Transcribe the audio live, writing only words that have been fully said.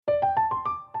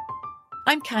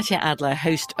I'm Katya Adler,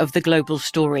 host of The Global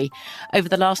Story. Over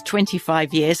the last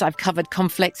 25 years, I've covered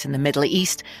conflicts in the Middle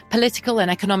East, political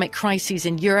and economic crises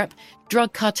in Europe,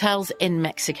 drug cartels in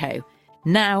Mexico.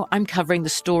 Now I'm covering the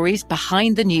stories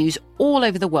behind the news all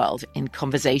over the world in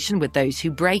conversation with those who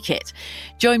break it.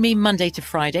 Join me Monday to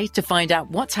Friday to find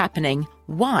out what's happening,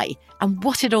 why, and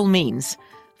what it all means.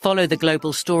 Follow The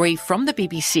Global Story from the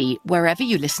BBC wherever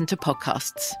you listen to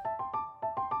podcasts.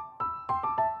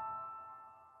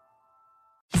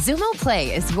 Xumo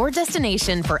Play is your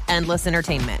destination for endless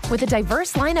entertainment. With a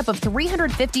diverse lineup of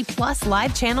 350-plus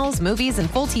live channels, movies, and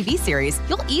full TV series,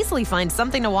 you'll easily find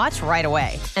something to watch right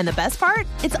away. And the best part?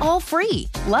 It's all free.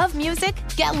 Love music?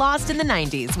 Get lost in the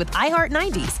 90s with iHeart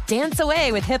 90s, dance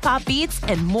away with hip-hop beats,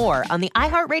 and more on the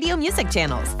iHeartRadio music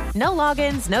channels. No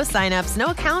logins, no signups, no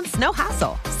accounts, no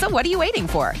hassle. So what are you waiting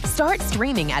for? Start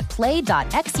streaming at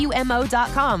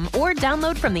play.xumo.com or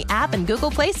download from the app and Google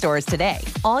Play stores today.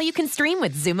 All you can stream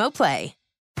with Xumo Play.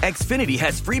 Xfinity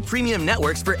has free premium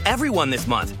networks for everyone this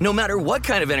month, no matter what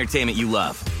kind of entertainment you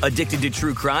love. Addicted to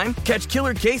true crime? Catch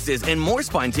killer cases and more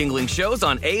spine-tingling shows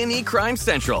on A&E Crime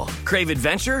Central. Crave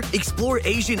adventure? Explore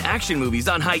Asian action movies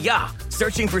on Hi-YAH.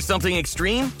 Searching for something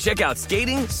extreme? Check out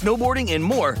skating, snowboarding, and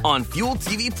more on Fuel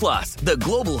TV Plus, the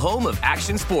global home of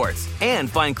action sports. And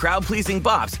find crowd-pleasing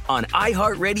bops on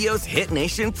iHeartRadio's Hit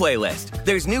Nation playlist.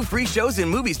 There's new free shows and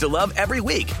movies to love every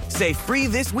week. Say free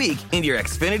this week in your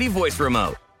Xfinity voice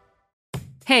remote.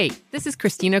 Hey, this is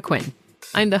Christina Quinn.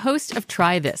 I'm the host of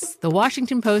Try This, the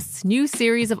Washington Post's new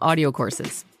series of audio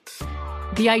courses.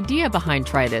 The idea behind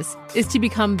Try This is to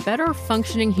become better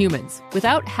functioning humans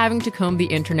without having to comb the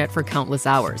internet for countless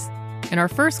hours. In our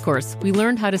first course, we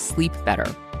learned how to sleep better.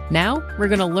 Now, we're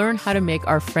going to learn how to make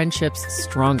our friendships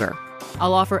stronger.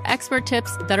 I'll offer expert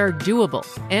tips that are doable,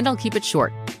 and I'll keep it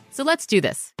short. So let's do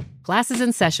this. Class is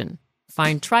in session.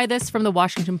 Find Try This from the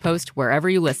Washington Post wherever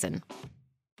you listen.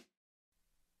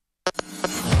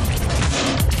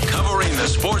 Covering the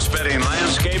sports betting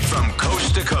landscape from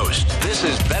coast to coast. This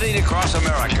is Betting Across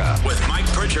America with Mike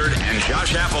Pritchard and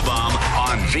Josh Applebaum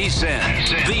on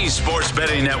VSiN, the Sports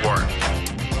Betting Network.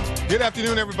 Good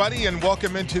afternoon, everybody, and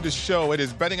welcome into the show. It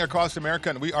is Betting Across America,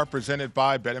 and we are presented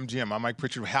by BetMGM. I'm Mike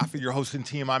Pritchard, half of your hosting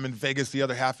team. I'm in Vegas. The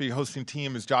other half of your hosting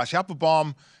team is Josh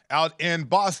Applebaum out in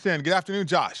Boston. Good afternoon,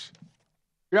 Josh.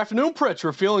 Good afternoon, Pritch.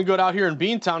 We're feeling good out here in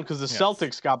Beantown because the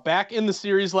Celtics got back in the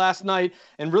series last night.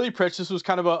 And really, Pritch, this was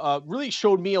kind of really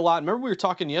showed me a lot. Remember, we were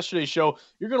talking yesterday's show.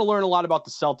 You're going to learn a lot about the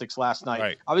Celtics last night.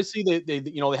 Right. Obviously,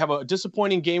 they have a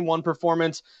disappointing Game 1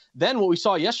 performance. Then what we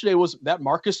saw yesterday was that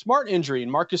Marcus Smart injury.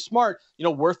 And Marcus Smart,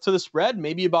 worth to the spread,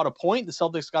 maybe about a point. The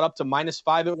Celtics got up to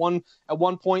 -5 at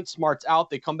one point. Smart's out.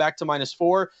 They come back to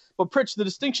 -4. But Pritch, the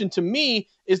distinction to me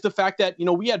is the fact that,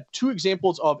 we had two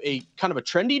examples of a kind of a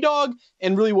trendy dog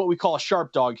and really what we call a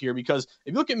sharp dog here. Because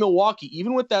if you look at Milwaukee,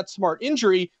 even with that Smart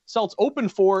injury, Celts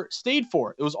opened 4, stayed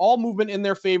 4. It was all movement in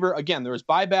their favor. Again, there was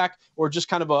buyback or just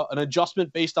kind of an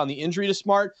adjustment based on the injury to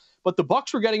Smart. But the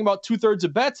Bucks were getting about 2/3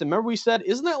 of bets. And remember we said,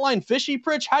 isn't that line fishy,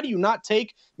 Pritch? How do you not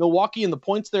take Milwaukee and the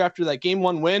points there after that Game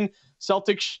 1 win?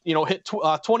 Celtics, hit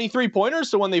 23 pointers.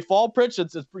 So when they fall, Pritch,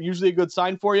 it's usually a good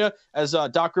sign for you. As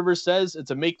Doc Rivers says,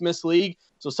 it's a make-miss league.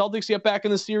 So Celtics get back in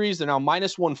the series. They're now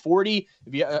 -140.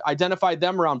 If you identified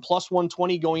them around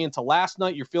 +120 going into last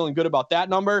night, you're feeling good about that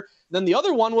number. Then the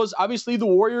other one was obviously the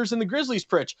Warriors and the Grizzlies,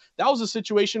 Pritch. That was a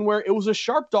situation where it was a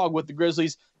sharp dog with the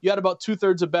Grizzlies. You had about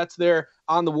 2/3 of bets there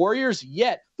on the Warriors,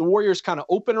 yet the Warriors kind of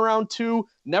open around 2,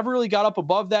 never really got up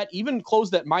above that, even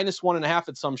closed at -1.5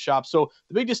 at some shops. So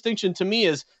the big distinction to me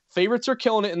is favorites are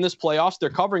killing it in this playoffs. They're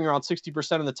covering around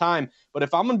 60% of the time. But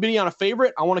if I'm going to be on a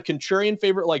favorite, I want a contrarian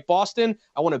favorite like Boston.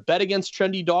 I want to bet against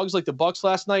trendy dogs like the Bucks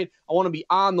last night. I want to be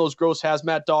on those gross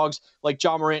hazmat dogs like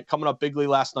Ja Morant coming up bigly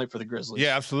last night for the Grizzlies.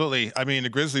 Yeah, absolutely. I mean, the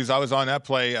Grizzlies, I was on that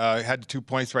play, had the 2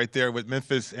 points right there with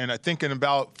Memphis. And I'm thinking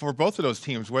about for both of those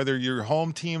teams, whether you're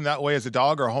home team that way as a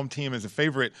dog or a home team as a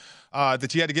favorite,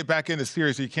 that you had to get back in the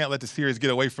series so you can't let the series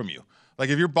get away from you. Like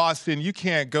if you're Boston, you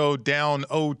can't go down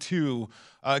 0-2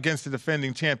 against the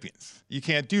defending champions. You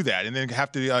can't do that and then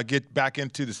have to get back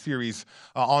into the series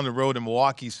on the road in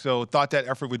Milwaukee. So thought that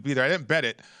effort would be there. I didn't bet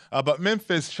it, but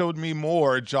Memphis showed me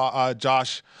more,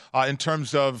 Josh, in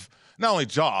terms of not only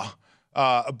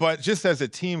but just as a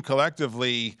team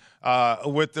collectively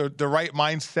with the right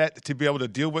mindset to be able to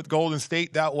deal with Golden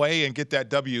State that way and get that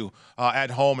W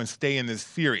at home and stay in this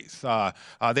series.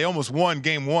 They almost won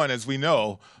Game 1, as we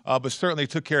know, but certainly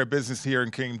took care of business here in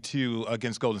Game 2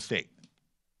 against Golden State.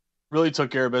 Really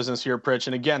took care of business here, Pritch.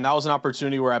 And again, that was an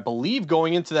opportunity where I believe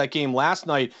going into that game last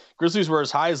night, Grizzlies were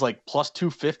as high as like plus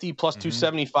 250, plus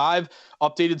 275.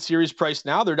 Updated series price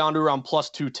now, they're down to around plus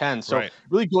 210. So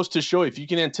really goes to show if you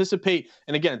can anticipate,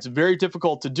 and again, it's very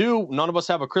difficult to do. None of us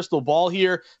have a crystal ball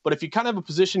here, but if you kind of have a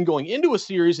position going into a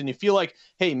series and you feel like,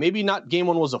 hey, maybe not game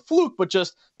one was a fluke, but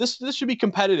just this should be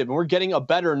competitive and we're getting a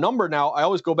better number now. I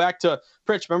always go back to,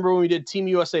 Pritch, remember when we did Team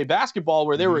USA basketball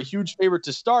where they were a huge favorite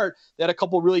to start? They had a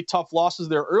couple really tough losses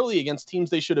there early against teams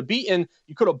they should have beaten.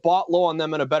 You could have bought low on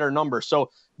them at a better number. So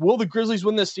will the Grizzlies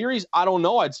win this series? I don't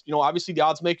know. Obviously the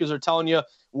odds makers are telling you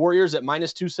Warriors at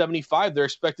minus 275. They're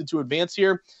expected to advance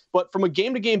here. But from a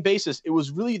game-to-game basis, it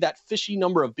was really that fishy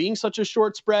number of being such a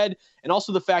short spread, and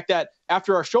also the fact that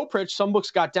after our show, Pritch, some books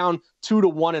got down 2 to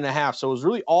 1.5. So it was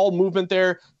really all movement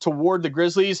there toward the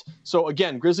Grizzlies. So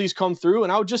again, Grizzlies come through,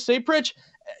 and I would just say, Pritch,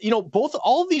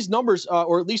 all of these numbers,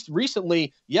 or at least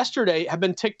recently, yesterday, have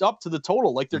been ticked up to the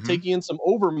total. Like they're taking in some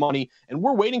over money, and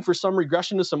we're waiting for some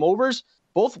regression to some overs.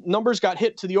 Both numbers got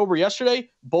hit to the over yesterday.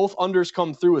 Both unders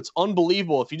come through. It's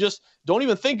unbelievable. If you just don't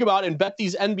even think about it and bet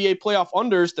these NBA playoff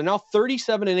unders, they're now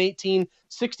 37-18,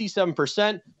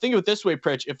 67%. Think of it this way,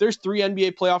 Pritch. If there's 3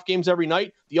 NBA playoff games every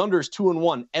night, the under is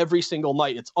 2-1 every single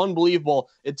night. It's unbelievable.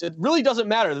 It really doesn't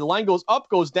matter. The line goes up,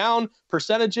 goes down,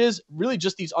 percentages, really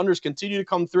just these unders continue to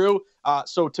come through.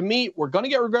 So to me, we're going to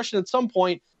get regression at some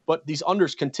point, but these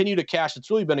unders continue to cash. It's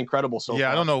really been incredible so far.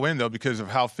 I don't know when, though, because of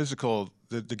how physical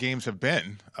the games have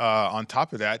been. On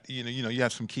top of that, you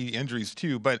have some key injuries,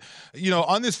 too. But,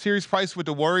 on this series price with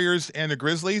the Warriors and the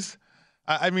Grizzlies,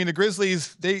 the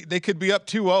Grizzlies, they could be up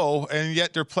 2-0, and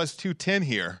yet they're plus 210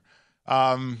 here.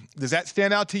 Does that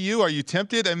stand out to you? Are you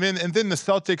tempted? And then the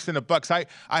Celtics and the Bucks. I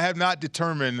have not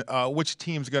determined which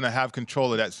team's going to have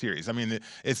control of that series.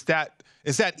 It's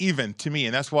that even to me,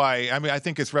 and that's why I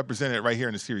think it's represented right here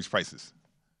in the series prices.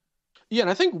 Yeah, and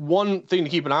I think one thing to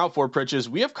keep an eye out for, Pritch, is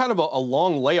we have kind of a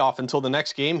long layoff until the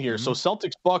next game here. So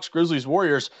Celtics, Bucks, Grizzlies,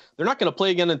 Warriors, they're not going to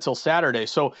play again until Saturday.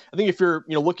 So I think if you're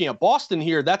looking at Boston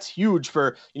here, that's huge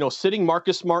for sitting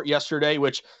Marcus Smart yesterday,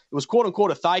 which it was quote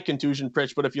unquote a thigh contusion,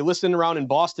 Pritch. But if you listen around in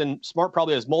Boston, Smart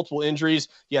probably has multiple injuries.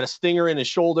 He had a stinger in his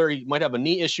shoulder. He might have a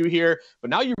knee issue here. But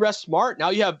now you rest Smart.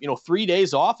 Now you have 3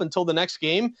 days off until the next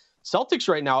game. Celtics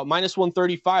right now at minus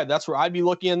 135. That's where I'd be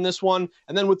looking in this one.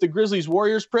 And then with the Grizzlies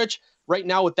Warriors, Pritch, right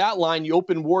now with that line, you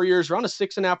open Warriors around a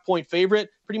 6.5 point favorite,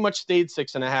 pretty much stayed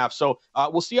 6.5. So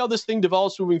we'll see how this thing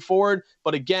develops moving forward.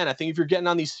 But again, I think if you're getting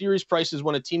on these series prices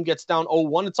when a team gets down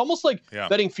 0-1, it's almost like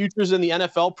betting futures in the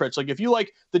NFL, Pritch. Like if you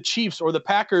like the Chiefs or the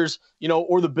Packers,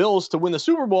 or the Bills to win the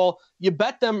Super Bowl, you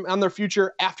bet them on their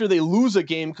future after they lose a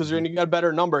game because they're going to get a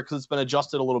better number because it's been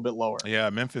adjusted a little bit lower. Yeah,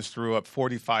 Memphis threw up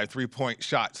 45 3-point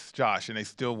shots, Josh, and they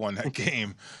still won that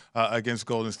game against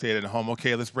Golden State at home.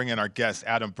 Okay, let's bring in our guest,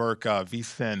 Adam Burke,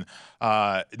 VSiN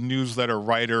newsletter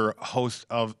writer, host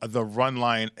of The Run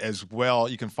Line as well.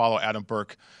 You can follow Adam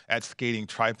Burke at Skating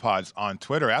Tripods on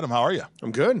Twitter. Adam, how are you?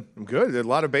 I'm good. There's a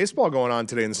lot of baseball going on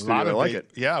today in the studio. I like it.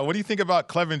 Yeah, what do you think about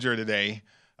Clevenger today?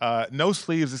 No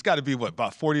sleeves. It's got to be,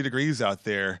 about 40 degrees out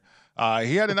there.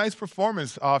 He had a nice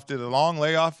performance after the long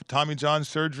layoff, Tommy John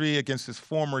surgery against his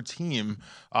former team.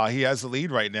 He has the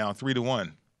lead right now,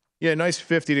 3-1. Yeah, nice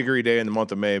 50-degree day in the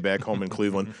month of May back home in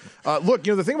Cleveland. Look,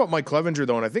 the thing about Mike Clevenger,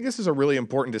 though, and I think this is a really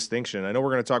important distinction. I know we're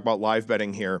going to talk about live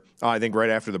betting here, I think, right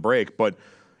after the break. But,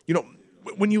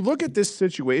 when you look at this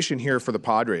situation here for the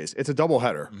Padres, it's a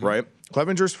doubleheader, right?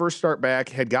 Clevenger's first start back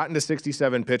had gotten to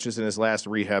 67 pitches in his last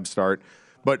rehab start,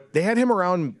 but they had him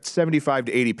around 75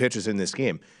 to 80 pitches in this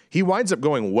game. He winds up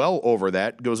going well over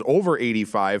that, goes over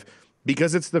 85,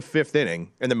 because it's the 5th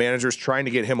inning and the manager's trying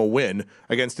to get him a win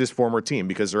against his former team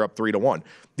because they're up 3-1.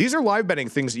 These are live betting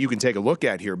things that you can take a look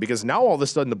at here because now all of a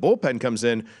sudden the bullpen comes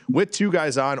in with 2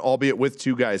 guys on, albeit with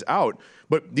 2 guys out.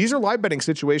 But these are live betting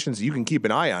situations that you can keep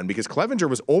an eye on because Clevenger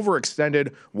was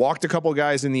overextended, walked a couple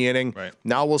guys in the inning. Right.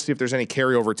 Now we'll see if there's any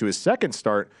carryover to his second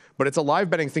start. But it's a live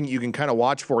betting thing that you can kind of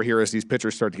watch for here as these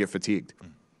pitchers start to get fatigued.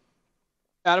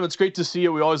 Adam, it's great to see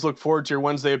you. We always look forward to your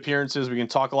Wednesday appearances. We can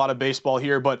talk a lot of baseball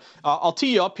here, but I'll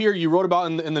tee you up here. You wrote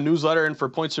about in the newsletter and for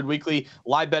Points Weekly,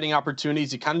 live betting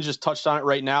opportunities. You kind of just touched on it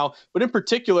right now. But in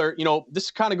particular,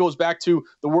 this kind of goes back to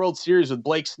the World Series with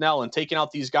Blake Snell and taking out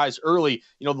these guys early.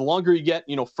 The longer you get,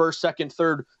 first, second,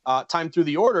 third time through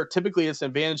the order, typically it's an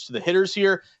advantage to the hitters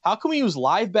here. How can we use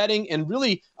live betting and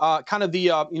really kind of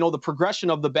the progression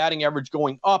of the batting average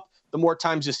going up the more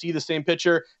times you see the same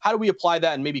pitcher? How do we apply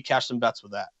that and maybe cash some bets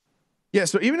with that? Yeah,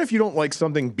 so even if you don't like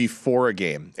something before a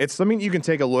game, it's something you can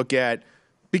take a look at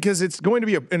because it's going to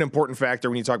be an important factor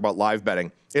when you talk about live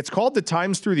betting. It's called the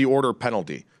times through the order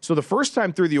penalty. So the first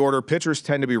time through the order, pitchers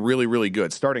tend to be really, really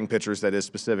good. Starting pitchers, that is,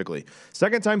 specifically.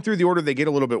 Second time through the order, they get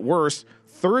a little bit worse.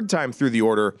 Third time through the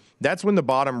order, that's when the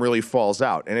bottom really falls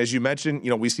out. And as you mentioned,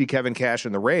 we see Kevin Cash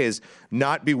and the Rays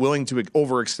not be willing to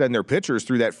overextend their pitchers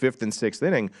through that 5th and 6th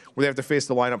inning where they have to face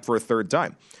the lineup for a third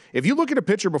time. If you look at a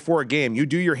pitcher before a game, you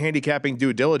do your handicapping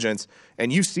due diligence,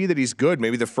 and you see that he's good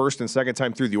maybe the first and second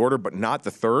time through the order, but not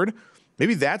the third,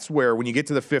 maybe that's where, when you get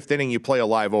to the 5th inning, you play a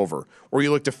live over, or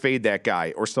you look to fade that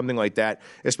guy, or something like that.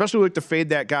 Especially look to fade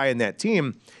that guy in that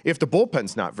team if the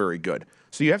bullpen's not very good.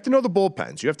 So you have to know the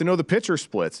bullpens. You have to know the pitcher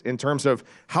splits in terms of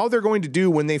how they're going to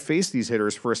do when they face these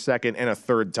hitters for a second and a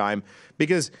third time,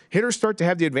 because hitters start to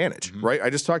have the advantage, right? I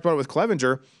just talked about it with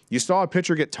Clevenger. You saw a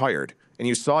pitcher get tired, and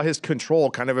you saw his control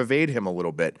kind of evade him a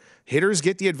little bit. Hitters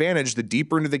get the advantage the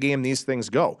deeper into the game these things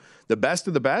go. The best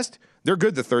of the best, they're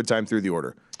good the third time through the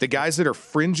order. The guys that are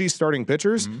fringy starting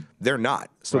pitchers, they're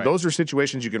not. So those are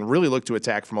situations you can really look to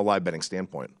attack from a live betting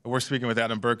standpoint. We're speaking with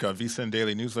Adam Burke, a VSiN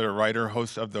Daily newsletter writer,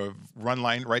 host of the Run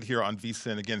Line right here on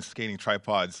VSiN. Again, skating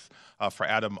tripods for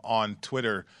Adam on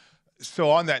Twitter.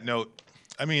 So on that note,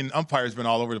 umpires been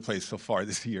all over the place so far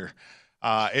this year.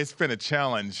 It's been a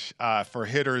challenge for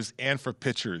hitters and for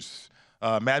pitchers.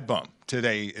 Mad Bum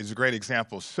today is a great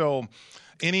example. So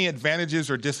any advantages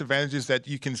or disadvantages that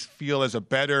you can feel as a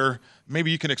bettor,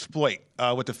 maybe you can exploit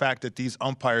with the fact that these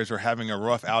umpires are having a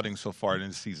rough outing so far in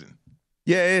the season?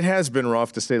 Yeah, it has been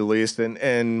rough to say the least.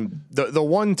 And the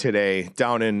one today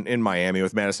down in Miami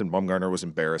with Madison Bumgarner was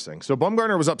embarrassing. So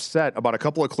Bumgarner was upset about a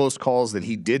couple of close calls that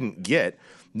he didn't get.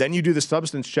 Then you do the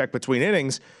substance check between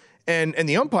innings. And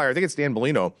the umpire, I think it's Dan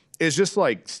Bellino, is just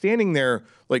like standing there,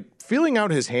 like feeling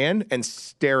out his hand and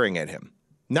staring at him.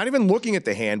 Not even looking at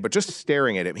the hand, but just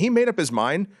staring at him. He made up his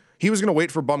mind. He was going to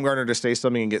wait for Bumgarner to say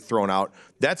something and get thrown out.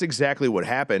 That's exactly what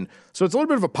happened. So it's a little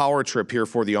bit of a power trip here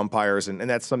for the umpires, and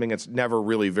that's something that's never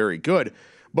really very good.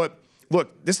 But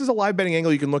look, this is a live betting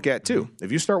angle you can look at too.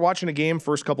 If you start watching a game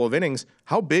first couple of innings,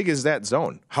 how big is that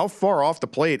zone? How far off the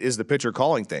plate is the pitcher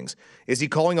calling things? Is he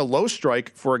calling a low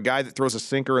strike for a guy that throws a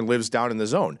sinker and lives down in the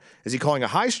zone? Is he calling a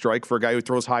high strike for a guy who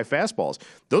throws high fastballs?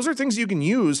 Those are things you can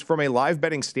use from a live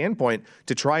betting standpoint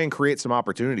to try and create some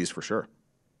opportunities for sure.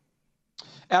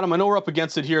 Adam, I know we're up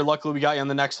against it here. Luckily, we got you on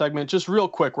the next segment. Just real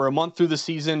quick, we're a month through the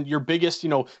season. Your biggest,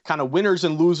 kind of winners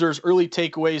and losers, early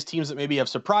takeaways, teams that maybe have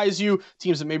surprised you,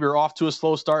 teams that maybe are off to a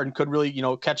slow start and could really,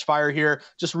 catch fire here.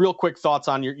 Just real quick thoughts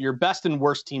on your best and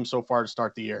worst team so far to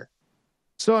start the year.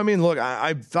 So, look,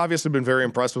 I've obviously been very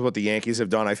impressed with what the Yankees have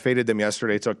done. I faded them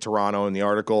yesterday, took Toronto in the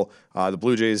article. The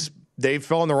Blue Jays, they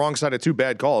fell on the wrong side of two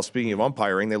bad calls. Speaking of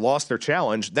umpiring, they lost their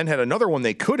challenge, then had another one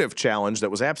they could have challenged that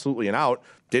was absolutely an out.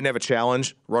 Didn't have a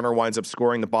challenge. Runner winds up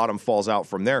scoring. The bottom falls out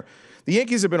from there. The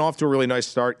Yankees have been off to a really nice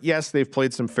start. Yes, they've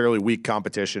played some fairly weak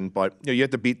competition, but you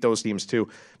have to beat those teams too.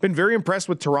 Been very impressed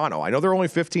with Toronto. I know they're only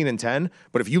 15-10,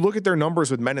 but if you look at their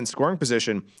numbers with men in scoring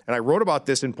position, and I wrote about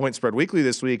this in Point Spread Weekly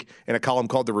this week in a column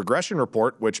called The Regression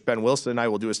Report, which Ben Wilson and I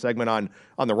will do a segment on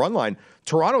the Run Line.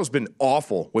 Toronto's been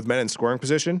awful with men in scoring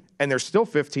position, and they're still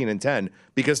 15-10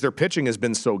 because their pitching has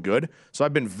been so good. So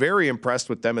I've been very impressed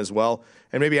with them as well.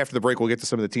 And maybe after the break, we'll get to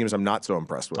some of the teams I'm not so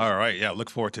impressed with. All right. Yeah, look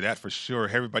forward to that for sure.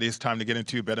 Hey, everybody, it's time to get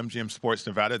into BetMGM Sports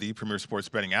Nevada, the premier sports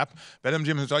betting app.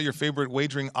 BetMGM has all your favorite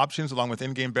wagering options, along with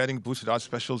in-game betting, boosted odds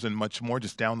specials, and much more.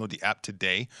 Just download the app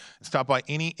today. Stop by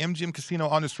any MGM casino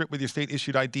on the Strip with your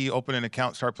state-issued ID, open an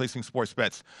account, start placing sports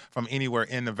bets from anywhere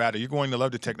in Nevada. You're going to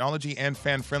love the technology and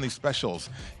fan-friendly specials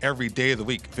every day of the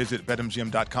week. Visit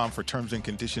BetMGM.com for terms and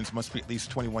conditions. Must be at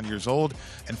least 21 years old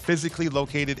and physically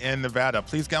located in Nevada.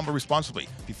 Please gamble responsibly.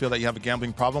 If you feel that you have a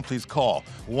gambling problem, please call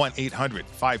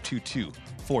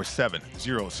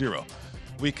 1-800-522-4700.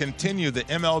 We continue the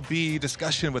MLB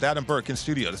discussion with Adam Burke in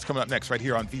studio. That's coming up next right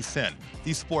here on VSiN,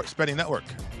 the Sports Betting Network.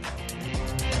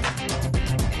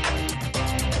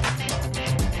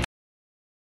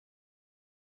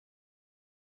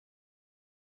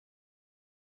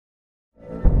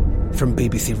 From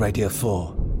BBC Radio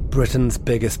 4, Britain's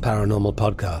biggest paranormal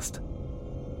podcast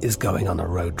is going on a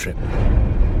road trip.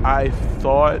 I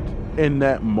thought in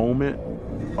that moment,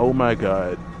 oh my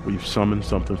God, we've summoned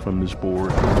something from this board.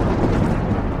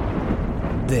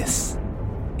 This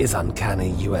is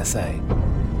Uncanny USA.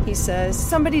 He says,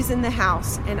 somebody's in the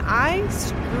house, and I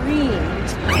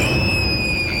screamed.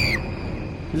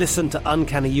 Listen to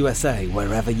Uncanny USA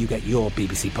wherever you get your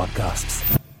BBC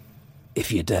podcasts,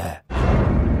 if you dare.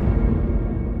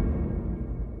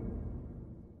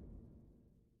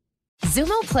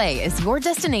 Xumo Play is your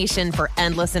destination for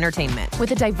endless entertainment.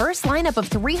 With a diverse lineup of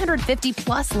 350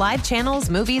 plus live channels,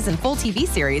 movies, and full TV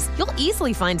series, you'll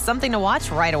easily find something to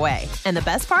watch right away. And the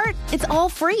best part? It's all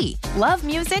free. Love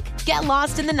music? Get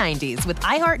lost in the 90s with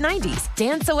iHeart 90s,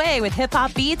 dance away with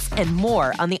hip-hop beats, and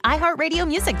more on the iHeartRadio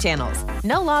music channels.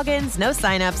 No logins, no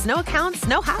signups, no accounts,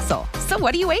 no hassle. So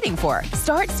what are you waiting for?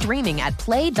 Start streaming at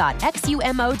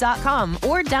play.xumo.com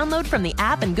or download from the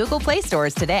app and Google Play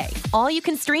stores today. All you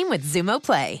can stream with Xumo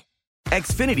Play.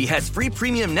 Xfinity has free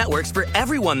premium networks for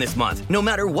everyone this month, no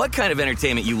matter what kind of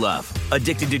entertainment you love.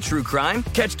 Addicted to true crime?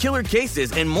 Catch killer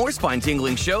cases and more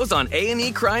spine-tingling shows on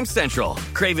A&E Crime Central.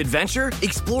 Crave adventure?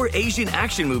 Explore Asian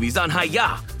action movies on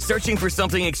Hi-YAH. Searching for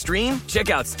something extreme? Check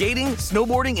out skating,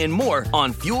 snowboarding, and more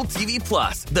on Fuel TV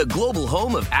Plus, the global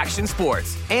home of action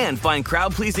sports. And find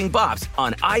crowd-pleasing bops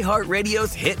on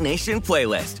iHeartRadio's Hit Nation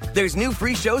playlist. There's new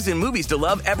free shows and movies to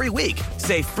love every week.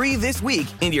 Say free this week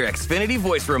in your Xfinity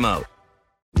voice remote.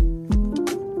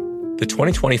 The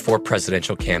 2024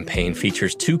 presidential campaign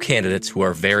features two candidates who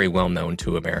are very well known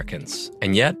to Americans.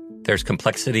 And yet, there's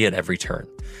complexity at every turn.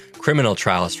 Criminal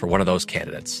trials for one of those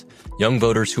candidates. Young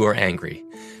voters who are angry.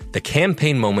 The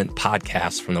Campaign Moment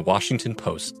podcast from the Washington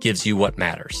Post gives you what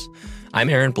matters.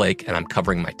 I'm Aaron Blake, and I'm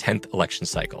covering my 10th election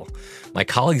cycle. My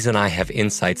colleagues and I have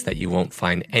insights that you won't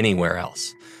find anywhere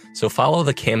else. So follow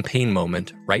The Campaign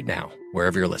Moment right now,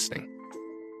 wherever you're listening.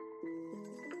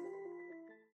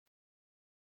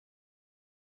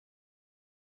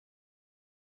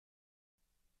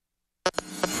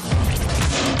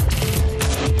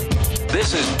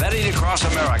 This is Betting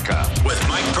Across America with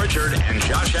Mike Pritchard and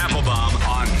Josh Applebaum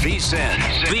on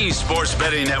VSiN, the Sports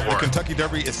Betting Network. The Kentucky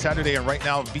Derby is Saturday, and right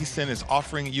now VSiN is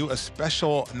offering you a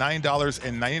special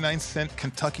 $9.99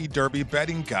 Kentucky Derby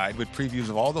betting guide with previews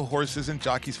of all the horses and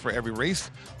jockeys for every race,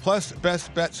 plus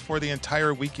best bets for the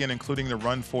entire weekend, including the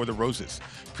Run for the Roses.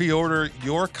 Pre-order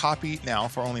your copy now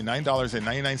for only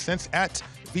 $9.99 at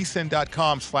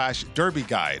vsin.com/Derby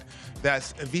Guide.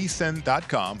 That's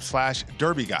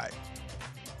vsin.com/Derby Guide.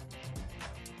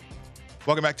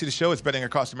 Welcome back to the show. It's Betting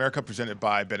Across America, presented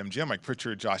by BetMGM. Mike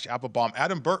Pritchard, Josh Applebaum,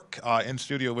 Adam Burke in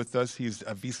studio with us. He's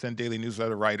a VSiN Daily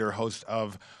Newsletter writer, host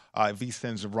of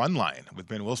VSiN's Run Line with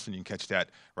Ben Wilson. You can catch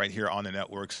that right here on the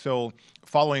network. So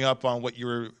following up on what you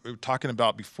were talking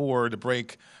about before the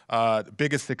break,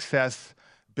 biggest success,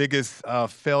 biggest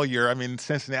failure. I mean,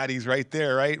 Cincinnati's right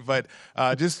there, right? But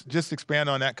just expand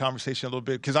on that conversation a little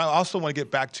bit, because I also want to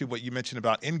get back to what you mentioned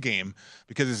about in-game,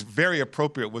 because it's very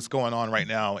appropriate what's going on right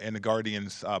now in the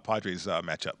Guardians-Padres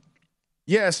matchup.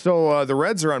 Yeah, so the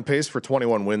Reds are on pace for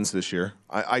 21 wins this year.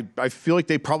 I feel like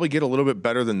they probably get a little bit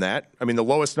better than that. I mean, the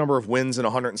lowest number of wins in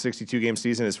a 162-game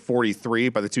season is 43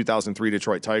 by the 2003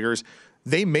 Detroit Tigers.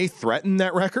 They may threaten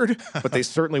that record, but they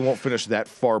certainly won't finish that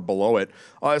far below it.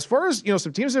 As far as,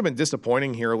 some teams have been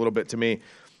disappointing here a little bit to me.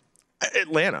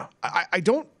 Atlanta. I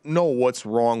don't know what's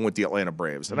wrong with the Atlanta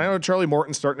Braves. And I know Charlie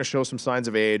Morton's starting to show some signs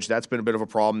of age. That's been a bit of a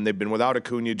problem. They've been without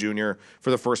Acuna Jr.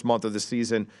 for the first month of the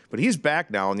season. But he's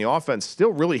back now, and the offense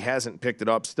still really hasn't picked it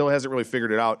up, still hasn't really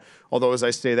figured it out. Although, as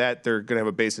I say that, they're going to have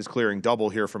a bases-clearing double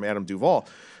here from Adam Duvall.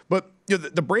 But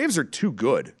the Braves are too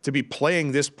good to be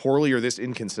playing this poorly or this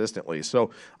inconsistently.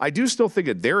 So I do still think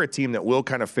that they're a team that will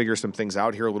kind of figure some things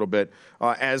out here a little bit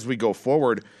as we go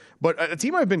forward. But a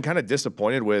team I've been kind of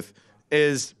disappointed with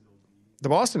is the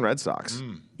Boston Red Sox.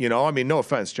 I mean, no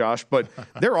offense, Josh, but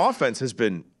their offense has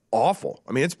been awful.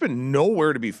 I mean, it's been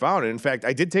nowhere to be found. And in fact,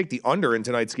 I did take the under in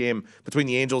tonight's game between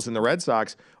the Angels and the Red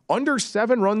Sox. Under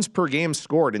 7 runs per game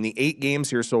scored in the 8 games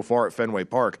here so far at Fenway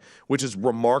Park, which is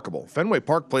remarkable. Fenway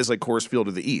Park plays like Coors Field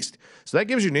to the east. So that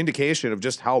gives you an indication of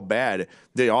just how bad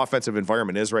the offensive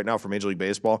environment is right now for Major League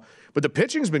Baseball. But the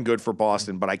pitching's been good for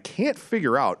Boston, but I can't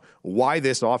figure out why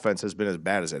this offense has been as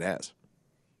bad as it has.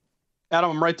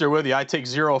 Adam, I'm right there with you. I take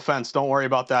zero offense. Don't worry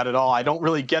about that at all. I don't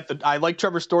really get I like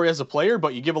Trevor Story as a player,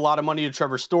 but you give a lot of money to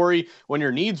Trevor Story when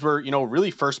your needs were, really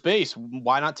first base.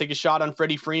 Why not take a shot on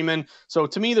Freddie Freeman? So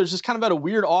to me, there's just kind of had a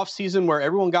weird offseason where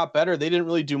everyone got better. They didn't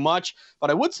really do much.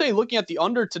 But I would say, looking at the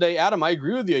under today, Adam, I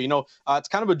agree with you. It's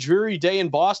kind of a dreary day in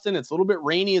Boston. It's a little bit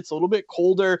rainy. It's a little bit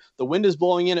colder. The wind is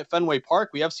blowing in at Fenway Park.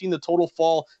 We have seen the total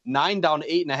fall 9 down to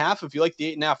 8.5. If you like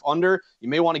the 8.5 under, you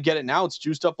may want to get it now. It's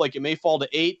juiced up like it may fall to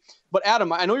 8. But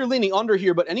Adam, I know you're leaning under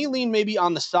here, but any lean maybe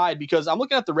on the side, because I'm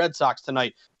looking at the Red Sox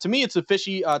tonight. To me, it's a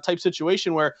fishy type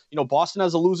situation where, Boston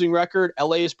has a losing record.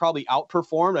 LA is probably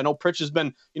outperformed. I know Pritch has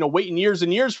been, waiting years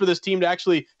and years for this team to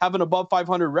actually have an above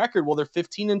 500 record. Well, they're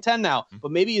 15-10 now,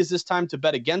 but maybe is this time to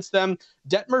bet against them?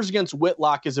 Detmers against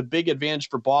Whitlock is a big advantage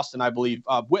for Boston, I believe.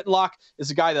 Whitlock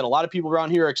is a guy that a lot of people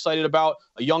around here are excited about,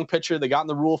 a young pitcher. They got in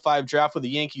the Rule 5 draft with the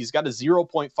Yankees, got a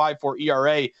 0.54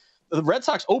 ERA. The Red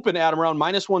Sox open, Adam, around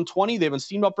 -120. They've been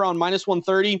steamed up around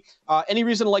 -130. Any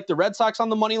reason to like the Red Sox on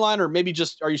the money line, or maybe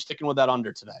just are you sticking with that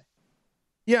under today?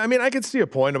 Yeah, I mean, I could see a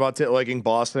point about liking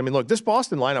Boston. I mean, look, this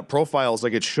Boston lineup profiles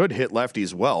like it should hit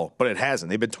lefties well, but it hasn't.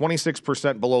 They've been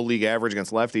 26% below league average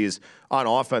against lefties on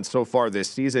offense so far this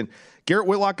season. Garrett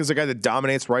Whitlock is a guy that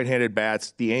dominates right-handed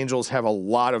bats. The Angels have a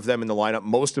lot of them in the lineup.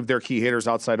 Most of their key hitters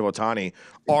outside of Ohtani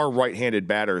are right-handed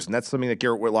batters, and that's something that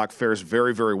Garrett Whitlock fares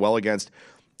very, very well against.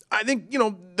 I think,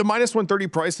 the -130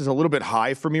 price is a little bit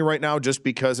high for me right now just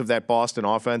because of that Boston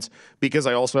offense, because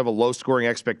I also have a low-scoring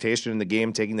expectation in the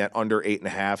game, taking that under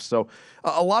 8.5. So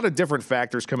a lot of different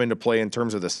factors come into play in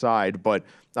terms of the side, but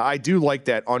I do like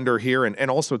that under here. And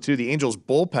also, too, the Angels'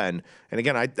 bullpen. And,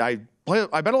 again, I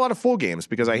bet a lot of full games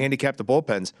because I handicap the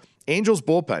bullpens. Angels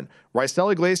bullpen,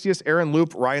 Raisel Iglesias, Aaron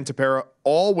Loup, Ryan Tepera,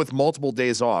 all with multiple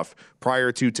days off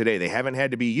prior to today. They haven't had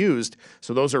to be used,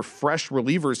 so those are fresh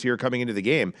relievers here coming into the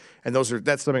game. And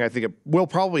that's something I think it will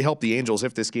probably help the Angels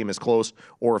if this game is close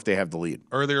or if they have the lead.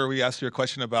 Earlier, we asked you a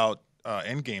question about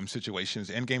end-game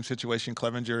situations. End-game situation,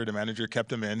 Clevenger, the manager,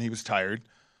 kept him in. He was tired,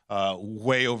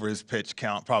 way over his pitch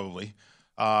count probably.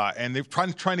 And they're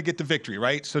trying to get the victory,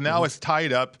 right? So now it's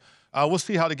tied up. We'll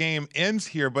see how the game ends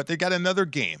here, but they got another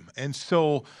game. And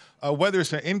so whether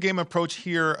it's an in-game approach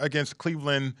here against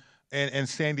Cleveland and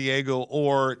San Diego,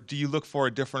 or do you look for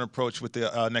a different approach with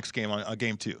the next game on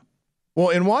game 2? Well,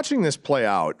 in watching this play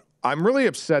out, I'm really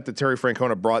upset that Terry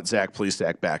Francona brought Zach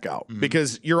Plesac back out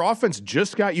because your offense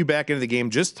just got you back into the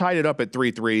game, just tied it up at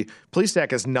 3-3.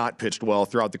 Plesac has not pitched well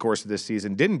throughout the course of this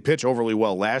season, didn't pitch overly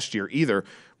well last year either.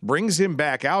 Brings him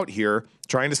back out here,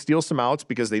 trying to steal some outs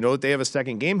because they know that they have a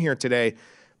second game here today,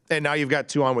 and now you've got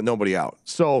 2 on with nobody out.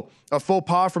 So a faux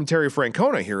pas from Terry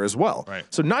Francona here as well. Right.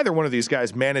 So neither one of these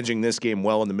guys managing this game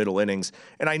well in the middle innings,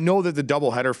 and I know that the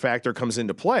doubleheader factor comes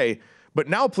into play, but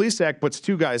now Plesac puts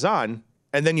 2 guys on,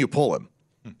 and then you pull him.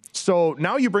 So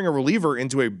now you bring a reliever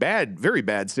into a bad, very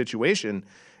bad situation.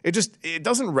 It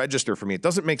doesn't register for me. It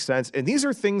doesn't make sense. And these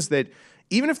are things that,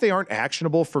 even if they aren't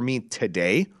actionable for me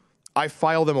today, I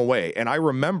file them away. And I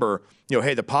remember,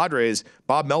 hey, the Padres,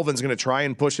 Bob Melvin's going to try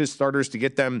and push his starters to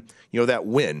get them, that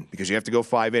win because you have to go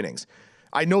 5 innings.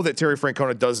 I know that Terry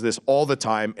Francona does this all the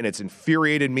time, and it's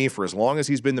infuriated me for as long as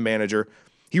he's been the manager.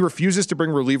 He refuses to bring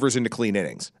relievers into clean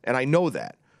innings, and I know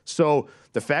that. So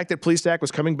the fact that Plesac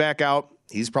was coming back out,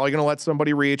 he's probably going to let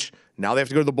somebody reach. Now they have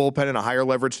to go to the bullpen in a higher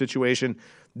leverage situation.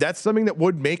 That's something that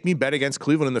would make me bet against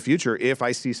Cleveland in the future if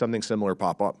I see something similar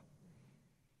pop up.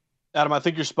 Adam, I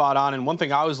think you're spot on. And one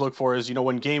thing I always look for is,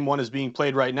 when game 1 is being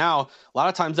played right now, a lot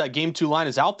of times that game 2 line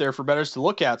is out there for bettors to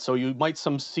look at. So you might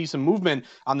see some movement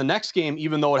on the next game,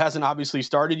 even though it hasn't obviously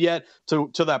started yet. To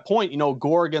that point,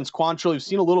 Gore against Quantrill, you've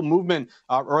seen a little movement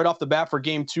right off the bat for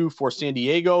game 2 for San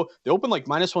Diego. They opened like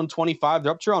 -125.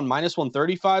 They're up to around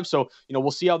 -135. So,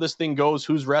 we'll see how this thing goes,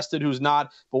 who's rested, who's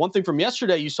not. But one thing from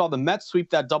yesterday, you saw the Mets sweep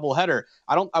that doubleheader.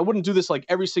 I wouldn't do this like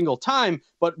every single time,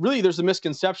 but really there's a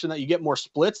misconception that you get more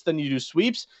splits than you do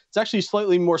sweeps. It's actually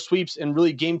slightly more sweeps and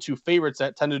really game 2 favorites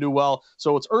that tend to do well.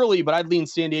 So it's early, but I'd lean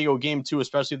San Diego game 2,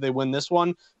 especially if they win this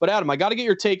one. But Adam, I got to get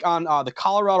your take on the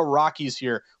Colorado Rockies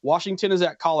here. Washington is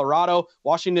at Colorado.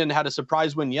 Washington had a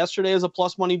surprise win yesterday as a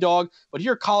plus money dog, but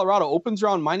here Colorado opens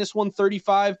around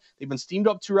 -135. They've been steamed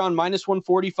up to around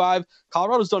 -145.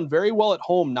 Colorado's done very well at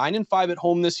home, 9-5 at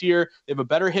home this year. They have a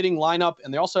better hitting lineup,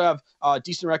 and they also have a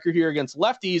decent record here against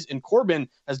lefties, and Corbin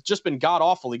has just been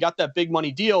god-awful. He got that big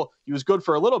money deal. He was good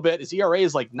for a little bit. His ERA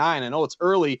is like 9. I know it's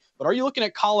early, but are you looking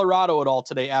at Colorado at all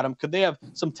today, Adam? Could they have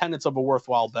some tenets of a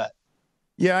worthwhile bet?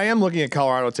 Yeah, I am looking at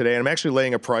Colorado today, and I'm actually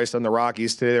laying a price on the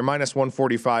Rockies today. They're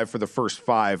 -145 for the first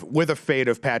 5, with a fade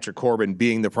of Patrick Corbin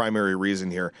being the primary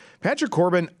reason here. Patrick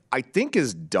Corbin, I think,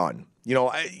 is done.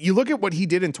 You look at what he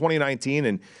did in 2019,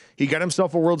 and he got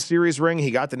himself a World Series ring.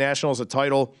 He got the Nationals a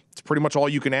title. It's pretty much all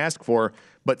you can ask for.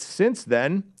 But since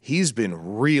then, he's been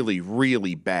really,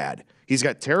 really bad. He's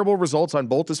got terrible results on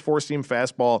both his four-seam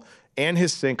fastball and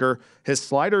his sinker. His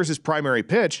slider is his primary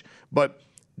pitch, but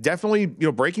definitely,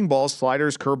 breaking balls,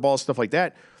 sliders, curveballs, stuff like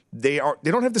that. they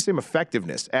don't have the same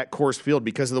effectiveness at Coors Field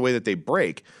because of the way that they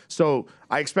break. So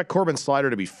I expect Corbin's slider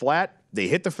to be flat. They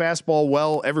hit the fastball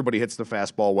well. Everybody hits the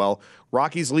fastball well.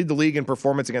 Rockies lead the league in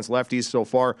performance against lefties so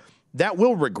far. That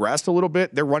will regress a little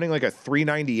bit. They're running like a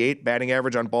 .398 batting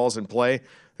average on balls in play.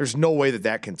 There's no way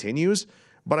that continues.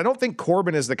 But I don't think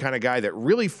Corbin is the kind of guy that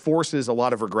really forces a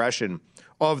lot of regression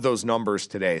of those numbers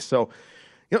today. So,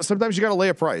 sometimes you got to lay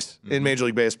a price in Major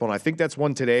League Baseball. And I think that's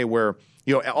one today where,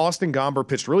 Austin Gomber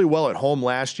pitched really well at home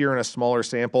last year in a smaller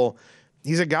sample.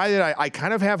 He's a guy that I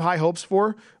kind of have high hopes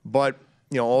for, but,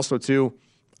 also too,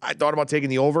 I thought about taking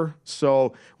the over.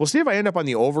 So we'll see if I end up on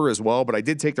the over as well, but I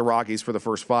did take the Rockies for the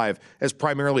first 5 as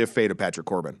primarily a fade of Patrick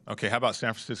Corbin. Okay, how about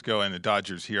San Francisco and the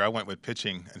Dodgers here? I went with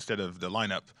pitching instead of the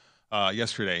lineup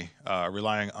yesterday,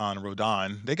 relying on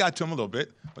Rodon. They got to him a little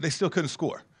bit, but they still couldn't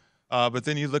score. But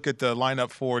then you look at the lineup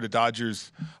for the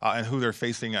Dodgers and who they're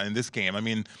facing in this game. I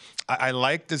mean, I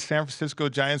like the San Francisco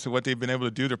Giants and what they've been able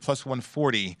to do. They're plus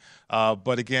 140.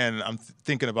 But again, I'm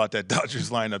thinking about that Dodgers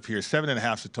lineup here.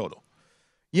 7.5 is the total.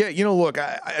 Yeah, look,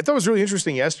 I thought it was really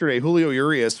interesting yesterday. Julio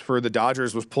Urias for the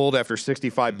Dodgers was pulled after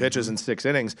 65 pitches in 6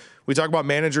 innings. We talk about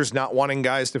managers not wanting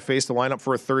guys to face the lineup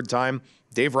for a third time.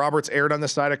 Dave Roberts erred on the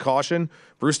side of caution.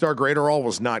 Brusdar Graterol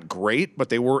was not great, but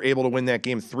they were able to win that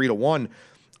game 3-1.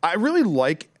 I really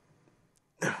like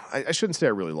 – I shouldn't say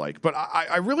I really like, but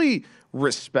I really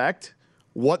respect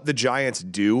what the Giants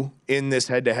do in this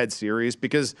head-to-head series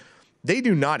because – they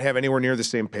do not have anywhere near the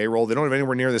same payroll. They don't have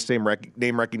anywhere near the same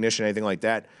name recognition, anything like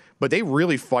that. But they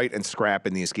really fight and scrap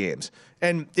in these games.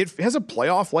 And it has a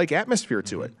playoff-like atmosphere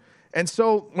to it. And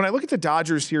so when I look at the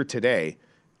Dodgers here today,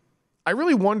 I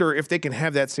really wonder if they can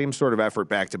have that same sort of effort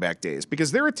back-to-back days.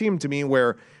 Because they're a team to me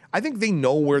where I think they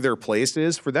know where their place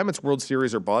is. For them, it's World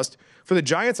Series or bust. For the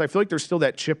Giants, I feel like there's still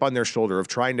that chip on their shoulder of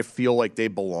trying to feel like they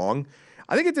belong.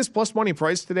 I think at this plus money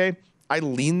price today, I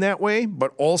lean that way,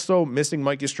 but also missing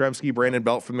Mike Yastrzemski, Brandon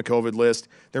Belt from the COVID list.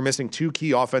 They're missing 2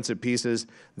 key offensive pieces.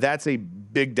 That's a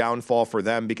big downfall for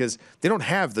them because they don't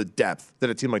have the depth that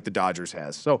a team like the Dodgers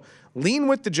has. So lean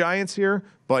with the Giants here,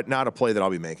 but not a play that I'll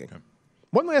be making. Okay.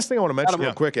 One last thing I want to mention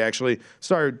real quick, actually.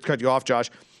 Sorry to cut you off, Josh.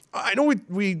 I know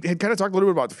we had kind of talked a little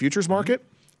bit about the futures market.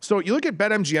 So you look at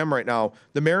BetMGM right now,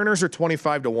 the Mariners are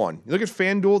 25-1. You look at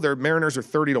FanDuel, their Mariners are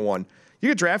 30-1. You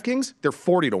get DraftKings, they're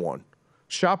 40-1.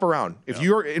 Shop around. If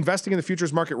you're investing in the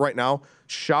futures market right now,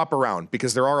 shop around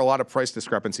because there are a lot of price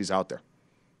discrepancies out there.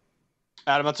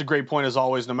 Adam, that's a great point as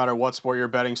always, no matter what sport you're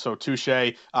betting. So touche.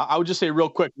 I would just say real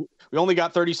quick, we only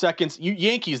got 30 seconds.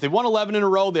 Yankees, they've won 11 in a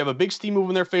row. They have a big steam move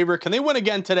in their favor. Can they win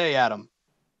again today, Adam?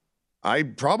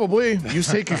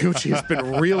 Yusei Kikuchi has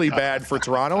been really bad for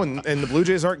Toronto, and the Blue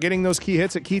Jays aren't getting those key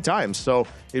hits at key times. So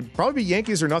it'd probably be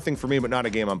Yankees or nothing for me, but not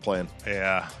a game I'm playing.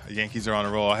 Yeah, the Yankees are on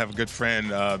a roll. I have a good friend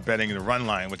betting the run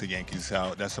line with the Yankees.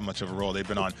 That's how much of a roll they've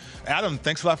been on. Adam,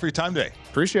 thanks a lot for your time today.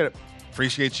 Appreciate it.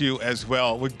 Appreciate you as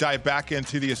well. We'll dive back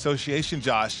into the association,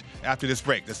 Josh, after this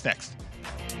break. That's next.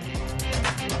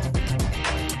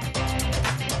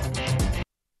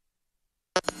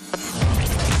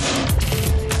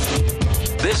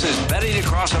 This is Betting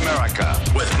Across America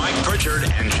with Mike Pritchard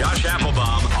and Josh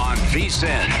Applebaum on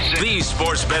VSiN, the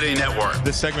Sports Betting Network.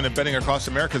 This segment of Betting Across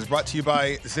America is brought to you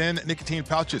by Zen Nicotine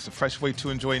Pouches, a fresh way to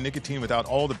enjoy nicotine without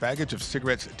all the baggage of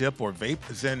cigarettes, dip, or vape.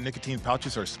 Zen Nicotine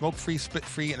Pouches are smoke-free,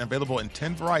 spit-free, and available in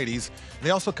 10 varieties.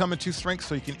 They also come in 2 strengths,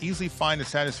 so you can easily find a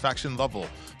satisfaction level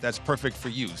that's perfect for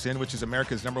you. Zen, which is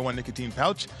America's #1 nicotine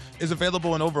pouch, is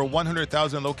available in over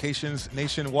 100,000 locations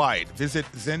nationwide. Visit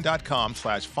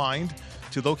zen.com/find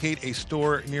to locate a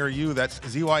store near you. That's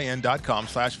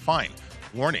zyn.com/find.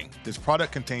 Warning, this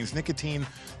product contains nicotine.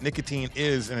 Nicotine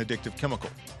is an addictive chemical.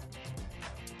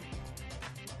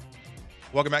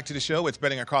 Welcome back to the show. It's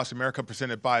Betting Across America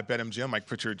presented by BetMGM. Mike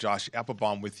Pritchard, Josh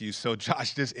Applebaum with you. So,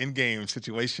 Josh, this in-game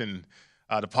situation,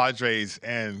 the Padres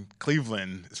and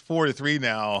Cleveland, is 4-3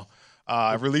 now.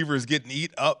 Relievers getting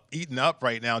eaten up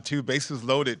right now, too. Bases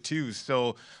loaded, too.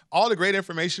 So all the great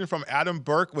information from Adam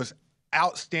Burke was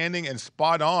outstanding and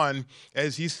spot on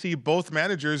as you see both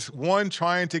managers, one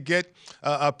trying to get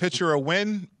a pitcher a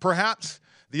win, perhaps.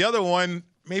 The other one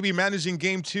maybe managing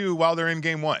game 2 while they're in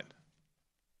game 1.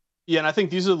 Yeah, and I think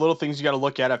these are the little things you got to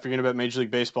look at if you're going to bet Major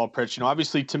League Baseball, Pritch.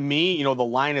 Obviously, to me, the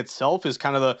line itself is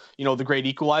kind of the great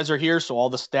equalizer here. So all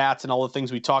the stats and all the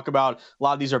things we talk about, a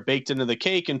lot of these are baked into the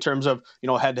cake in terms of,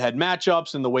 head-to-head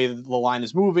matchups and the way that the line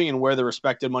is moving and where the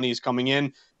respective money is coming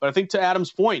in. But I think to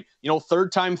Adam's point,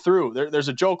 third time through, there's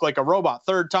a joke like a robot,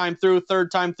 third time through,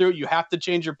 you have to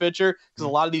change your pitcher because a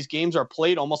lot of these games are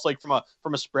played almost like from a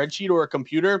spreadsheet or a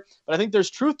computer. But I think there's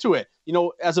truth to it.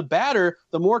 As a batter,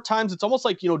 the more times it's almost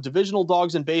like, division divisional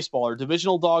dogs in baseball or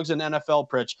divisional dogs in NFL,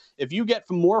 Pritch, if you get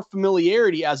more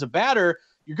familiarity as a batter,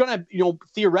 you're going to,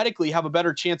 theoretically have a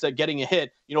better chance at getting a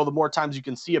hit, the more times you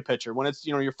can see a pitcher. When it's,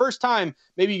 your first time,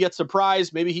 maybe you get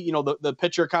surprised. Maybe the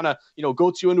pitcher kind of,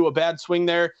 goats you into a bad swing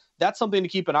there. That's something to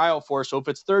keep an eye out for. So if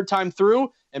it's third time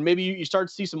through and maybe you start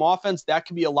to see some offense, that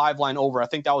could be a live line over. I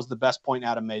think that was the best point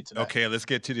Adam made today. Okay, let's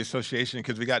get to the association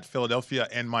because we got Philadelphia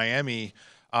and Miami.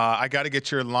 I got to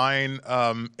get your line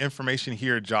information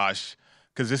here, Josh,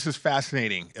 because this is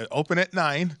fascinating. Open at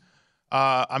 9.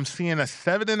 I'm seeing a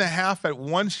 7.5 at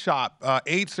one shop,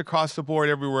 8s across the board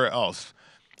everywhere else.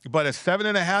 But a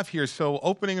 7.5 here, so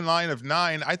opening line of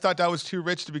 9. I thought that was too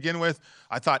rich to begin with.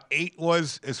 I thought 8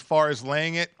 was as far as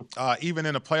laying it, even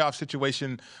in a playoff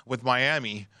situation with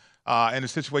Miami and the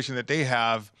situation that they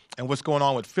have and what's going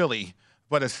on with Philly.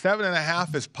 But a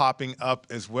 7.5 is popping up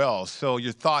as well. So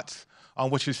your thoughts on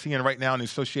what you're seeing right now in the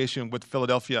association with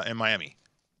Philadelphia and Miami?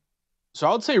 So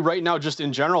I would say right now, just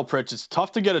in general, Pritch, it's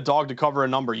tough to get a dog to cover a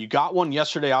number. You got one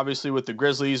yesterday, obviously, with the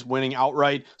Grizzlies winning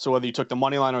outright. So whether you took the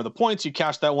money line or the points, you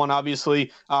cashed that one,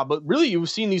 obviously. But really, you've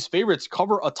seen these favorites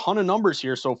cover a ton of numbers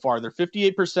here so far. They're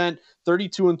 58%,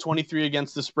 32 and 23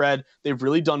 against the spread. They've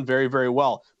really done very, very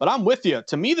well. But I'm with you.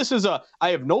 To me, this is I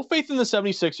have no faith in the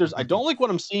 76ers. I don't like what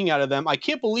I'm seeing out of them. I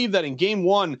can't believe that in game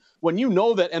one, when you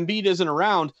know that Embiid isn't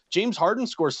around, James Harden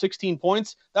scores 16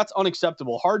 points. That's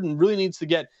unacceptable. Harden really needs to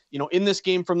get, in this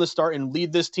game from the start and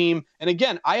lead this team. And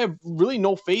again, I have really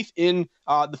no faith in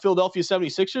the Philadelphia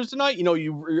 76ers tonight.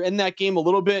 You're in that game a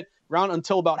little bit around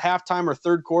until about halftime or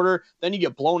third quarter. Then you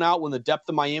get blown out when the depth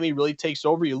of Miami really takes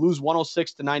over. You lose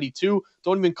 106-92.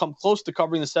 Don't even come close to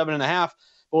covering the 7.5.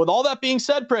 But with all that being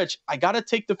said, Pritch, I got to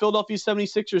take the Philadelphia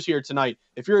 76ers here tonight.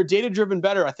 If you're a data-driven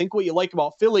bettor, I think what you like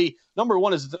about Philly, number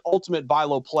one, is the ultimate buy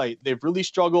low play. They've really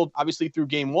struggled, obviously, through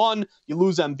game one. You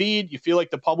lose Embiid. You feel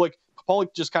like the public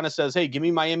just kind of says, hey, give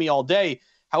me Miami all day.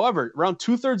 However, around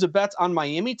 2/3 of bets on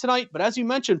Miami tonight. But as you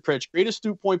mentioned, Pritch, great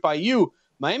astute point by you,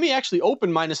 Miami actually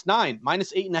opened -9,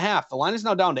 -8.5. The line is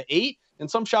now down to 8.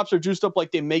 And some shops are juiced up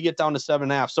like they may get down to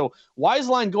 7.5. So wise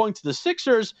line going to the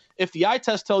Sixers if the eye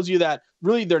test tells you that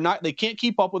really they can't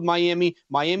keep up with Miami.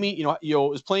 Miami,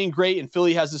 is playing great and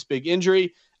Philly has this big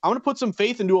injury. I'm going to put some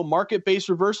faith into a market-based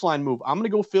reverse line move. I'm going to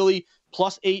go Philly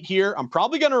 +8 here. I'm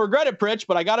probably going to regret it, Pritch,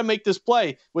 but I got to make this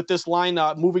play with this line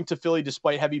moving to Philly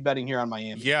despite heavy betting here on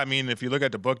Miami. Yeah, I mean, if you look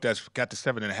at the book that's got the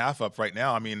 7.5 up right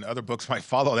now, I mean, other books might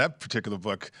follow that particular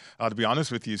book, to be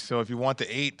honest with you. So if you want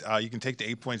the 8, you can take the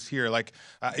 8 points here.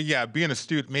 Being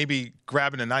astute, maybe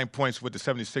grabbing the 9 points with the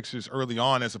 76ers early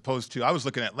on as opposed to, I was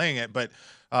looking at laying it, but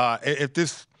if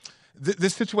this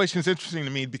situation is interesting to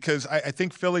me because I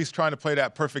think Philly's trying to play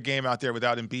that perfect game out there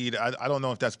without Embiid. I don't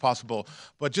know if that's possible,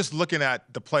 but just looking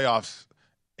at the playoffs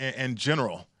in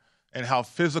general and how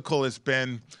physical it's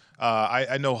been,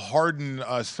 I know Harden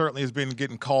certainly has been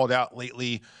getting called out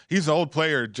lately. He's an old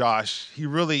player, Josh. He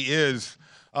really is.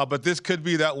 But this could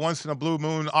be that once-in-a-blue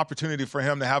moon opportunity for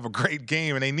him to have a great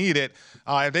game, and they need it.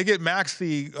 If they get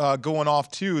Maxey going off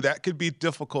too, that could be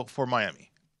difficult for Miami.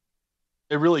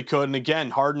 It really could. And again,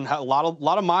 Harden had a lot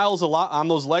of miles, a lot on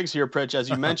those legs here, Pritch, as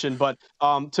you mentioned. But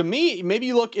to me, maybe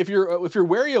you look if you're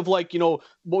wary of what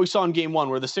we saw in game one,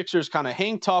 where the Sixers kind of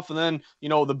hang tough, and then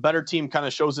the better team kind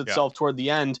of shows itself toward the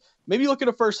end. Maybe look at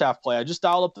a first half play. I just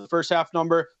dialed up the first half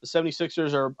number. The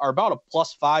 76ers are about a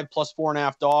 +5,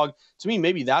 +4.5 dog. To me,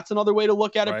 maybe that's another way to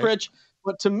look at it, Pritch.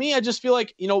 But to me, I just feel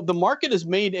like, the market has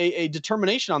made a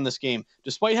determination on this game.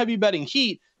 Despite heavy betting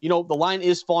heat, the line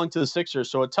is falling to the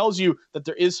Sixers. So it tells you that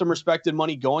there is some respected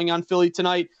money going on Philly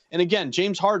tonight. And again,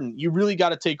 James Harden, you really got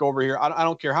to take over here. I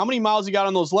don't care how many miles you got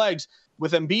on those legs.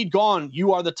 With Embiid gone,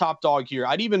 you are the top dog here.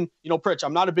 I'd even, Pritch,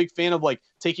 I'm not a big fan of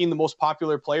taking the most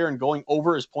popular player and going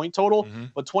over his point total,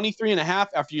 but 23.5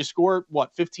 after you score,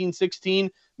 15, 16,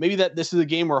 maybe this is a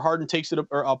game where Harden takes it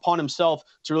upon himself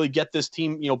to really get this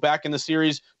team, back in the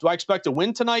series. Do I expect a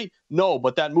win tonight? No,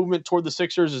 but that movement toward the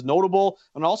Sixers is notable.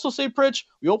 And I'll also say, Pritch,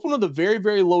 we opened with a very,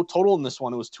 very low total in this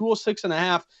one. It was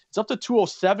 206.5. It's up to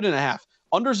 207.5.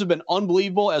 Unders have been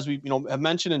unbelievable, as we have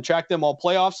mentioned and tracked them all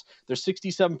playoffs. They're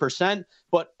 67%.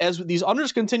 But as these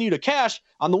unders continue to cash,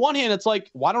 on the one hand, it's like,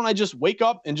 why don't I just wake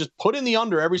up and just put in the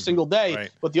under every single day?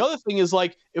 Right. But the other thing is,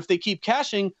 if they keep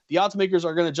cashing, the odds makers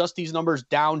are going to adjust these numbers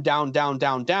down.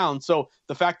 So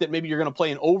the fact that maybe you're going to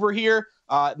play an over here,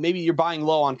 maybe you're buying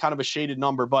low on kind of a shaded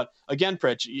number. But again,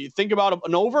 Pritch, you think about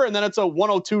an over, and then it's a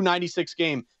 102-96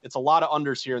 game. It's a lot of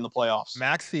unders here in the playoffs.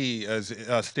 Maxey is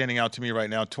standing out to me right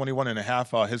now,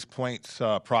 21.5 his points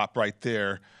prop right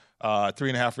there.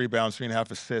 3.5 rebounds,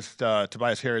 3.5 assists.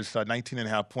 Tobias Harris,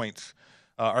 19.5 points.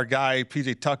 Our guy,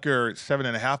 PJ Tucker,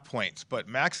 7.5 points. But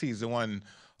Maxey's the one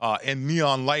in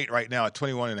neon light right now at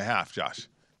 21.5, Josh.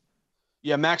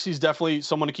 Yeah, Maxi's definitely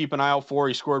someone to keep an eye out for.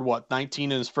 He scored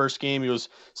 19 in his first game. He was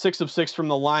 6 of 6 from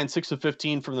the line, 6 of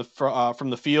 15 from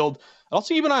the field. I'd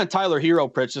also keep an eye on Tyler Hero,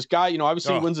 Pritch. This guy,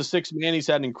 obviously he wins the 6th man. He's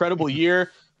had an incredible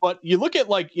year. But you look at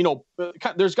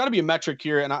there's got to be a metric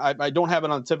here, and I don't have it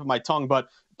on the tip of my tongue, but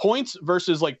points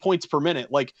versus points per minute.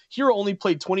 Hero only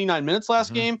played 29 minutes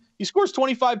last game. He scores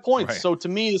 25 points. Right. So to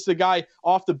me, this is a guy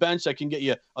off the bench that can get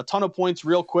you a ton of points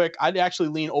real quick. I'd actually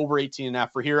lean over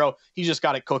 18.5 for Hero. He's just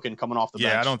got it cooking coming off the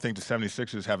bench. Yeah, I don't think the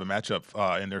 76ers have a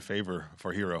matchup in their favor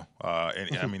for Hero.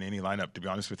 Any lineup, to be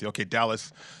honest with you. Okay,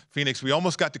 Dallas, Phoenix. We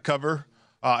almost got to cover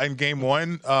in game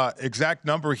 1. Exact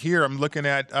number here, I'm looking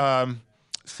at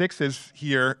 6s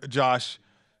here, Josh,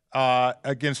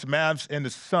 against Mavs and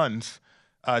the Suns.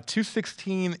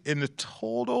 216 in the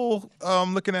total.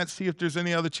 Looking at see if there's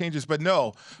any other changes, but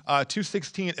no,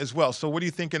 216 as well. So what are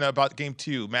you thinking about game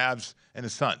 2, Mavs and the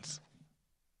Suns?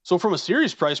 So from a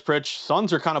series price, Pritch,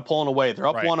 Suns are kind of pulling away. They're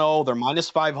up 1-0. They're minus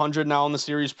 500 now in the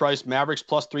series price. Mavericks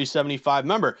plus 375.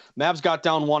 Remember, Mavs got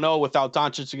down 1-0 without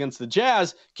Doncic against the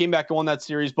Jazz, came back and won that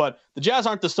series, but the Jazz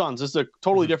aren't the Suns. This is a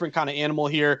totally different kind of animal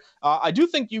here. I do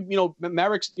think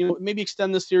Mavericks, maybe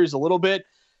extend this series a little bit.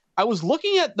 I was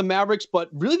looking at the Mavericks, but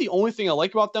really the only thing I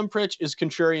like about them, Pritch, is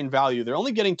contrarian value. They're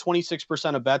only getting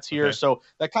 26% of bets here. Okay. So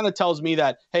that kind of tells me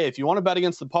that, hey, if you want to bet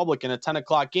against the public in a 10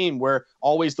 o'clock game where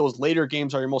always those later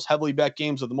games are your most heavily bet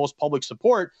games with the most public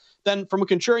support, then from a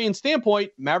contrarian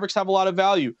standpoint, Mavericks have a lot of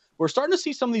value. We're starting to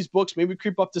see some of these books maybe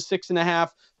creep up to 6.5.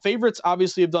 Favorites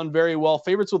obviously have done very well.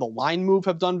 Favorites with a line move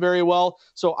have done very well.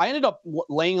 So I ended up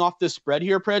laying off this spread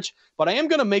here, Pritch, but I am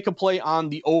going to make a play on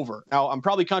the over. Now, I'm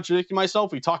probably contradicting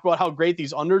myself. We talk about how great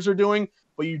these unders are doing,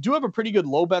 but you do have a pretty good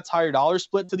low bets, higher dollar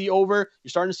split to the over. You're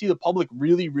starting to see the public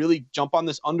really, really jump on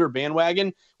this under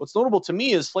bandwagon. What's notable to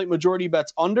me is slight majority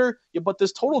bets under, but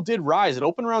this total did rise. It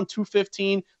opened around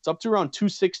 215. It's up to around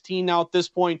 216 now at this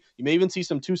point. You may even see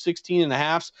some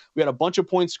 216.5s. We had a bunch of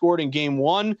points scored in game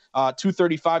 1,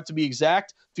 235 to be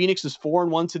exact. Phoenix is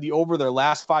 4-1 to the over their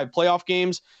last 5 playoff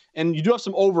games. And you do have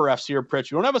some over refs here,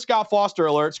 Pritch. You don't have a Scott Foster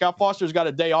alert. Scott Foster's got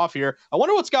a day off here. I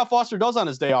wonder what Scott Foster does on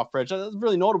his day off, Pritch. That's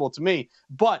really notable to me.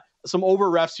 But some over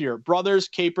refs here. Brothers,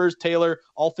 Capers, Taylor,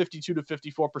 all 52 to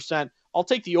 54%. I'll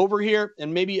take the over here,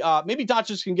 and maybe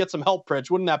Doncic can get some help,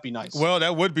 Pritch. Wouldn't that be nice? Well,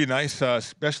 that would be nice,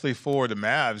 especially for the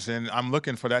Mavs, and I'm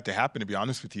looking for that to happen, to be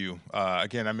honest with you.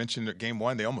 Again, I mentioned that game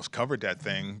 1, they almost covered that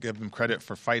thing. Give them credit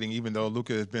for fighting, even though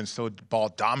Luka has been so ball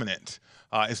dominant.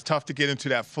 It's tough to get into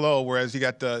that flow, whereas you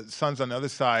got the Suns on the other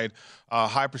side,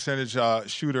 high percentage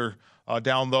shooter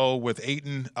down low with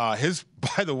Ayton.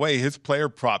 By the way, his player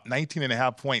prop,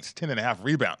 19.5 points, 10.5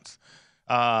 rebounds.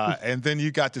 And then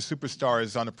you got the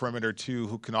superstars on the perimeter, too,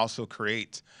 who can also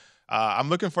create. I'm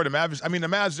looking for the Mavs. I mean, the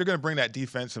Mavs, they're going to bring that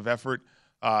defensive effort.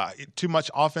 Too much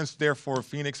offense there for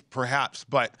Phoenix, perhaps.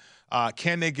 But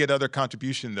can they get other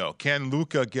contribution, though? Can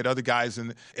Luka get other guys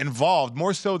involved,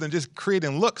 more so than just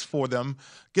creating looks for them?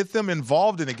 Get them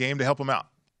involved in the game to help them out.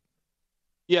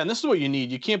 Yeah, and this is what you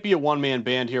need. You can't be a one-man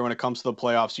band here when it comes to the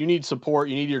playoffs. You need support.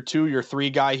 You need your 2, your 3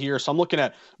 guy here. So I'm looking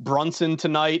at Brunson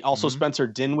tonight, also Spencer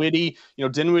Dinwiddie.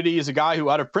 Dinwiddie is a guy who,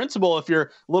 out of principle, if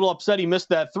you're a little upset he missed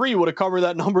that 3, would have covered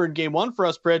that number in game 1 for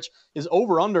us, Pritch. His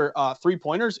over-under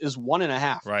 3-pointers is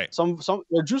 1.5. Right. Some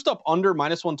they're juiced up under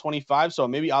minus 125, so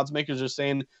maybe odds makers are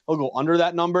saying he'll go under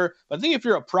that number. But I think if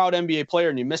you're a proud NBA player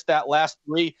and you missed that last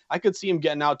 3, I could see him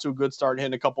getting out to a good start and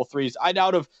hitting a couple threes. I'd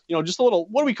out of, just a little,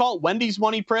 what do we call it, Wendy's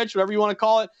money, Pritch, whatever you want to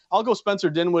call it. I'll go Spencer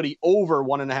Dinwiddie over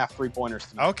 1.5 3-pointers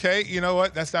tonight. Okay, you know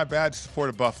what? That's not bad to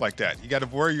support a buff like that. You got to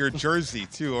wear your jersey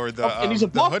too, or the and he's a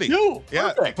buff hoodie too.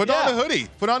 Yeah, Perfect. Put on a hoodie.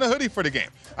 Put on a hoodie for the game.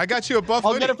 I got you a buff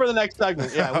hoodie. I'll get it for the next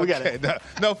segment. Yeah, we'll get it.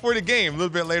 No, for the game a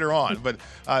little bit later on, but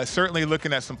certainly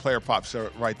looking at some player props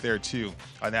right there too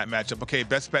on that matchup. Okay,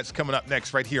 best bets coming up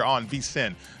next right here on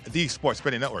VSiN, the Sports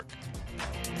Betting Network.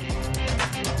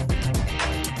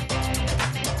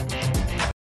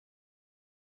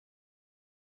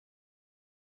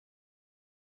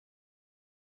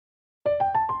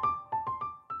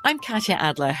 I'm Katya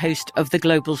Adler, host of The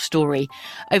Global Story.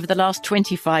 Over the last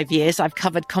 25 years, I've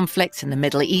covered conflicts in the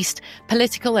Middle East,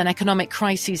 political and economic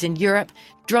crises in Europe,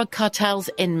 drug cartels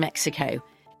in Mexico.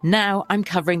 Now I'm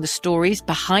covering the stories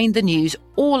behind the news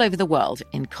all over the world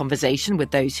in conversation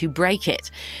with those who break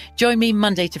it. Join me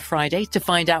Monday to Friday to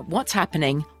find out what's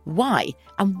happening, why,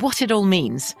 and what it all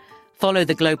means. Follow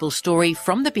The Global Story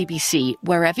from the BBC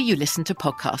wherever you listen to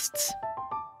podcasts.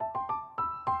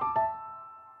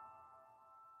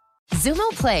 Zumo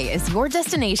Play is your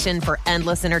destination for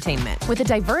endless entertainment. With a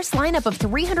diverse lineup of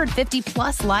 350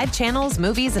 plus live channels,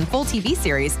 movies, and full TV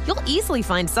series, you'll easily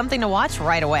find something to watch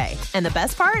right away. And the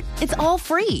best part? It's all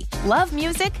free. Love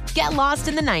music? Get lost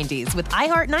in the 90s with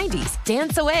iHeart 90s,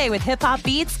 dance away with hip-hop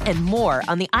beats, and more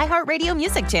on the iHeartRadio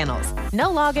music channels. No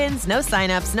logins, no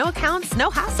signups, no accounts, no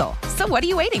hassle. So what are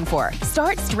you waiting for?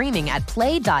 Start streaming at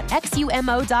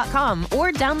play.xumo.com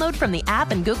or download from the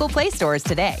app and Google Play stores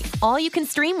today. All you can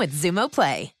stream with Zumo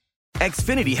Play.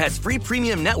 Xfinity has free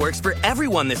premium networks for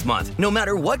everyone this month, no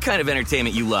matter what kind of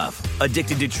entertainment you love.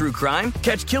 Addicted to true crime?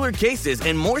 Catch killer cases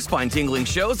and more spine-tingling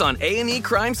shows on A&E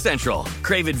Crime Central.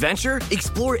 Crave adventure?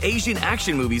 Explore Asian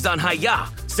action movies on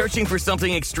Hi-YAH. Searching for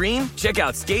something extreme? Check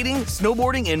out skating,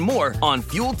 snowboarding, and more on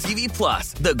Fuel TV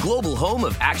Plus, the global home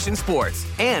of action sports.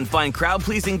 And find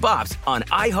crowd-pleasing bops on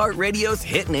iHeartRadio's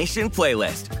Hit Nation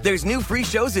playlist. There's new free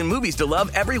shows and movies to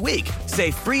love every week. Say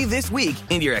free this week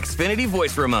in your Xfinity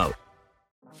voice remote.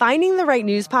 Finding the right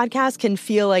news podcast can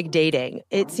feel like dating.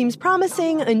 It seems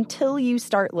promising until you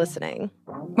start listening.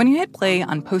 When you hit play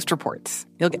on Post Reports,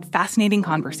 you'll get fascinating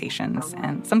conversations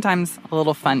and sometimes a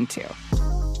little fun, too.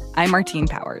 I'm Martine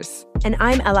Powers. And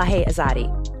I'm Elahe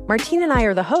Azadi. Martine and I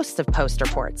are the hosts of Post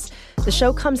Reports. The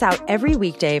show comes out every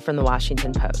weekday from The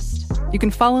Washington Post. You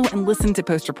can follow and listen to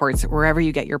Post Reports wherever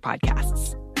you get your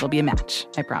podcasts. It'll be a match,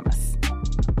 I promise.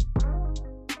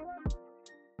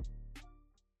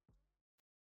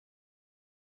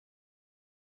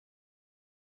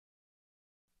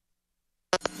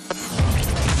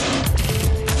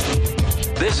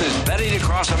 This is Betting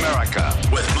Across America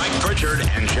with Mike Pritchard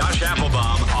and Josh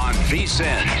Applebaum on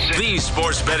VSiN, the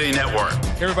Sports Betting Network.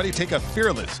 Hey everybody, take a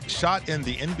fearless shot in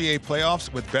the NBA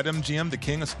playoffs with BetMGM, the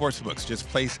king of sportsbooks. Just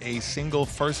place a single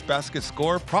first basket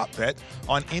score prop bet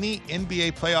on any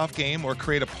NBA playoff game or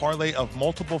create a parlay of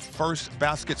multiple first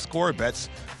basket score bets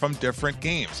from different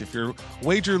games. If your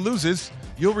wager loses,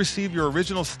 you'll receive your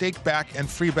original stake back and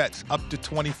free bets up to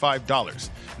 $25.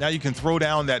 Now you can throw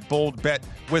down that bold bet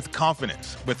with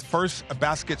confidence with first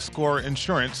basket score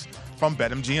insurance from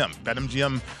BetMGM.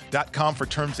 BetMGM.com for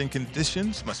terms and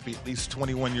conditions. Must be at least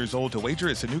 21 years old to wager.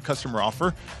 It's a new customer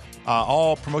offer.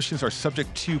 All promotions are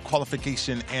subject to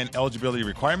qualification and eligibility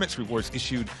requirements. Rewards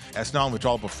issued as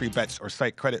non-withdrawable free bets or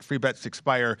site credit. Free bets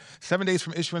expire 7 days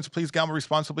from issuance. Please gamble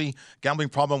responsibly. Gambling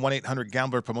problem,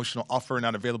 1-800-GAMBLER. Promotional offer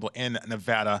not available in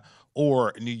Nevada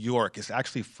or New York. It's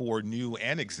actually for new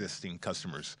and existing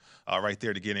customers right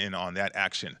there to get in on that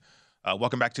action.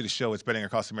 Welcome back to the show. It's Betting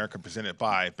Across America presented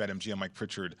by BetMGM. Mike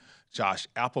Pritchard, Josh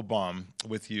Applebaum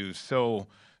with you. So,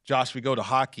 Josh, we go to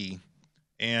hockey.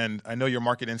 And I know your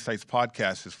Market Insights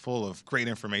podcast is full of great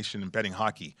information in betting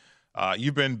hockey.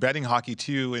 You've been betting hockey,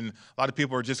 too, and a lot of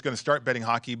people are just going to start betting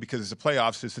hockey because it's the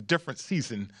playoffs. It's a different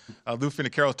season. Lou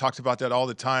Finocchiaro talks about that all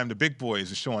the time. The big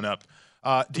boys are showing up.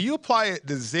 Do you apply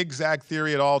the zigzag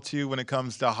theory at all, too, when it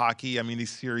comes to hockey? I mean,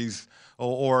 these series,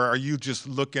 or are you just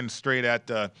looking straight at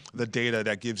the data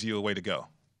that gives you a way to go?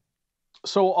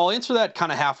 So I'll answer that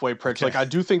kind of halfway, Pritch. Okay. Like, I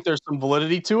do think there's some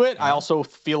validity to it. I also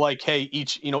feel like, hey,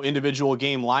 each, individual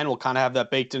game line will kind of have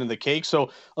that baked into the cake. So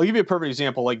I'll give you a perfect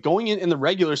example. Like going in the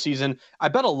regular season, I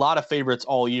bet a lot of favorites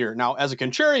all year. Now, as a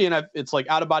contrarian, it's like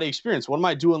out of body experience. What am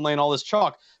I doing laying all this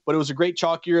chalk? But it was a great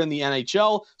chalk year in the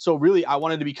NHL. So really, I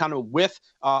wanted to be kind of with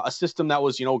a system that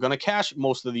was, going to cash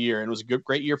most of the year. And it was a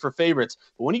great year for favorites.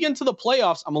 But when you get into the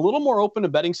playoffs, I'm a little more open to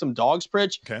betting some dogs,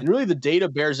 Pritch. Okay. And really the data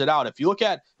bears it out. If you look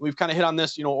at, we've kind of hit on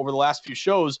this, over the last few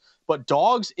shows, but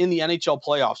dogs in the NHL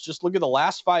playoffs, just look at the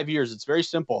last 5 years. It's very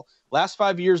simple. Last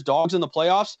 5 years, dogs in the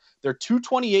playoffs, they're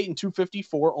 228 and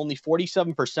 254, only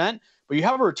 47%. But you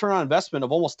have a return on investment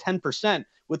of almost 10%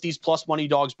 with these plus money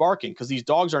dogs barking, because these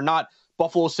dogs are not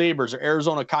Buffalo Sabres or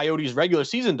Arizona Coyotes regular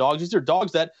season dogs. These are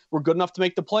dogs that were good enough to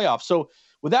make the playoffs. So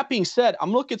with that being said, I'm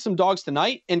going to look at some dogs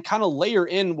tonight and kind of layer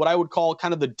in what I would call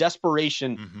kind of the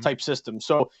desperation type system.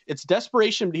 So it's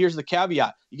desperation, but here's the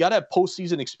caveat. You got to have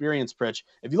postseason experience, Pritch.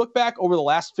 If you look back over the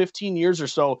last 15 years or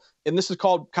so, and this is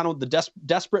called kind of the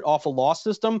desperate off a loss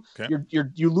system, okay.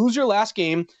 You lose your last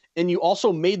game, and you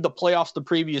also made the playoffs the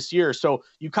previous year. So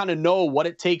you kind of know what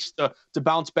it takes to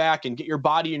bounce back and get your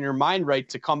body and your mind right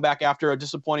to come back after a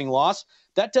disappointing loss.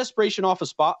 That desperation off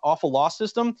a loss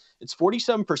system, it's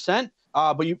 47%.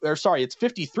 It's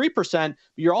 53%, but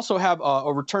you also have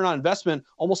a return on investment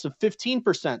almost of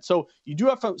 15%. So you do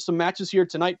have some matches here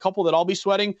tonight, couple that I'll be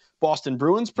sweating. Boston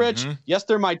Bruins, Pritch. Mm-hmm. Yes,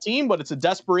 they're my team, but it's a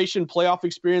desperation playoff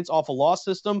experience off a loss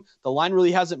system. The line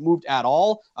really hasn't moved at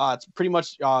all. It's pretty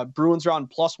much Bruins are on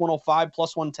plus 105,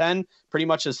 plus 110, pretty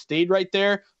much has stayed right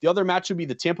there. The other match would be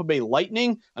the Tampa Bay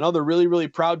Lightning, another really, really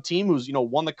proud team who's,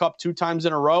 won the cup 2 times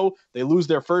in a row. They lose lose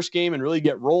their first game and really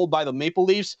get rolled by the Maple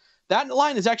Leafs. That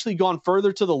line has actually gone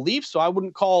further to the Leafs, so I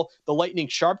wouldn't call the Lightning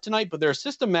sharp tonight, but they're a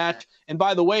system match. And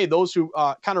by the way, those who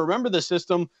kind of remember the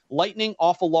system, Lightning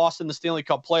off a loss in the Stanley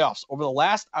Cup playoffs. Over the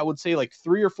last, I would say, like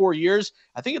 3 or 4 years,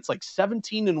 I think it's like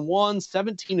 17-1,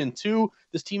 17-2.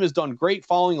 This team has done great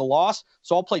following a loss,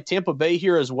 so I'll play Tampa Bay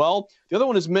here as well. The other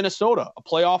one is Minnesota, a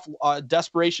playoff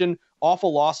desperation off a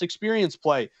loss experience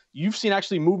play. You've seen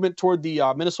actually movement toward the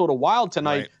Minnesota Wild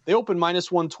tonight. Right. They opened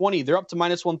 -120. They're up to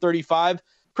 -135.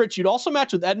 Pritch, you'd also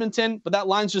match with Edmonton, but that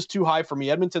line's just too high for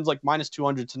me. Edmonton's like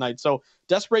 -200 tonight. So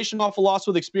desperation off a loss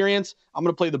with experience. I'm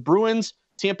going to play the Bruins,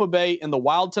 Tampa Bay, and the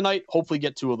Wild tonight. Hopefully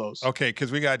get 2 of those. Okay,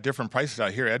 because we got different prices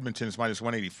out here. Edmonton is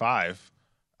 -185.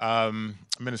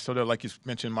 Minnesota, like you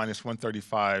mentioned,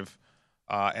 -135.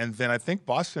 And then I think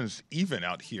Boston's even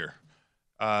out here.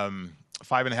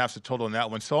 5.5 is the total in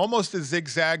that one. So almost a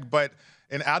zigzag, but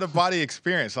an out-of-body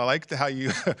experience. I liked how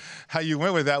you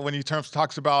went with that when you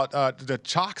talks about the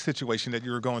chalk situation that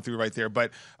you were going through right there.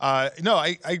 But no,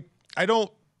 I don't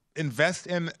invest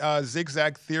in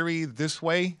zigzag theory this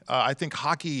way. I think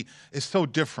hockey is so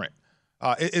different.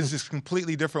 It is just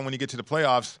completely different when you get to the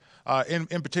playoffs.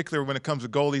 In particular, when it comes to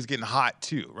goalies getting hot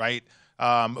too, right?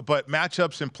 But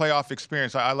matchups and playoff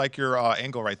experience, I like your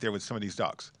angle right there with some of these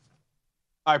dogs.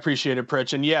 I appreciate it,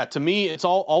 Pritch. And yeah, to me, it's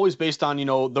always based on,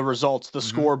 the results, the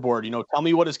scoreboard. Tell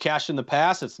me what has cashed in the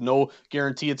past. It's no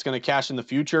guarantee it's going to cash in the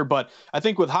future. But I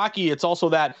think with hockey, it's also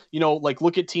that, like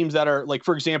look at teams that are like,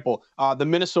 for example, the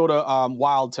Minnesota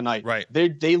Wild tonight. Right.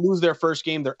 They lose their first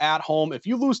game. They're at home. If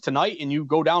you lose tonight and you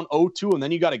go down 0-2 and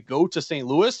then you got to go to St.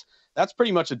 Louis, that's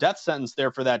pretty much a death sentence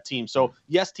there for that team. So,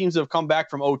 yes, teams have come back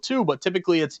from 0-2, but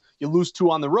typically it's you lose 2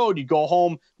 on the road, you go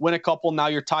home, win a couple, now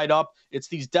you're tied up. It's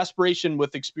these desperation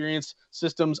with experience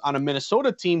systems on a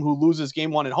Minnesota team who loses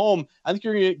game 1 at home. I think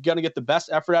you're going to get the best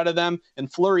effort out of them, and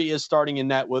Fleury is starting in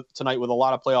net tonight with a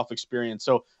lot of playoff experience.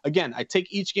 So, again, I take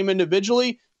each game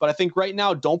individually, but I think right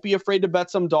now, don't be afraid to bet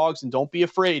some dogs and don't be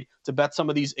afraid to bet some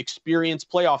of these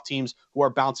experienced playoff teams who are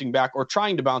bouncing back or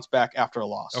trying to bounce back after a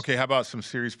loss. Okay, how about some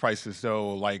series prices,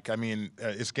 though?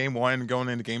 It's game 1 going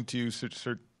into game 2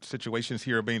 situations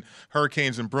here.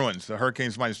 Hurricanes and Bruins. The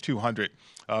Hurricanes -200,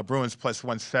 Bruins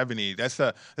 +170. That's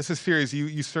a series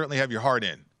you certainly have your heart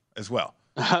in as well.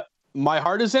 My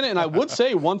heart is in it, and I would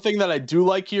say one thing that I do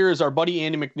like here is our buddy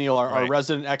Andy McNeil, our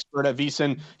resident expert at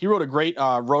VSiN. He wrote a great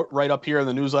write-up here in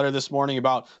the newsletter this morning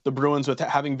about the Bruins with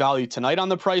having value tonight on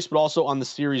the price, but also on the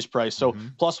series price. So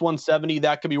 +170,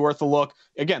 that could be worth a look.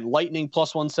 Again, Lightning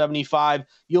 +175.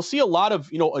 You'll see a lot of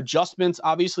adjustments,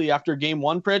 obviously, after game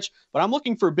 1, Pritch, but I'm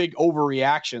looking for big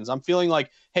overreactions. I'm feeling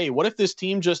like, hey, what if this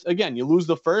team just, again, you lose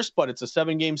the first, but it's a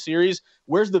 7-game series.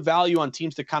 Where's the value on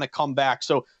teams to kind of come back?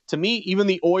 So to me, even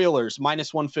the Oilers,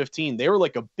 -115, they were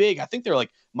like I think they're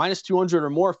like -200 or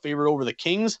more favorite over the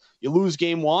Kings. You lose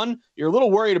game 1, you're a little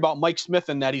worried about Mike Smith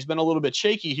and that. He's been a little bit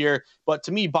shaky here, but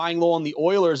to me, buying low on the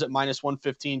Oilers at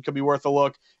 -115 could be worth a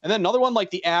look. And then another one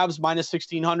like the Avs,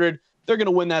 -1600. They're going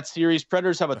to win that series.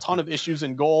 Predators have a ton of issues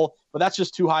in goal, but that's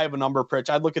just too high of a number, Pritch.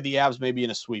 I'd look at the Avs maybe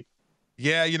in a sweep.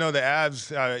 Yeah, the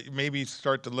Avs, maybe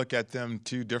start to look at them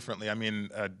too differently. I mean,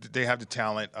 they have the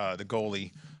talent, the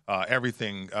goalie,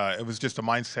 everything. It was just a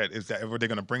mindset. Is that were they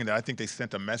going to bring that? I think they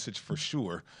sent a message for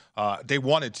sure. They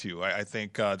wanted to. I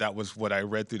think that was what I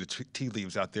read through the tea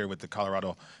leaves out there with the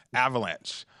Colorado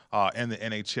Avalanche and the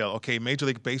NHL. Okay, Major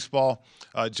League Baseball,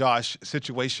 Josh,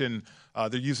 situation.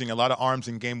 They're using a lot of arms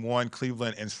in game 1,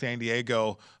 Cleveland and San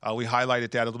Diego. We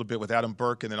highlighted that a little bit with Adam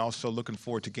Burke, and then also looking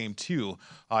forward to game 2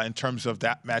 in terms of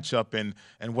that matchup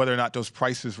and whether or not those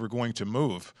prices were going to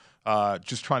move.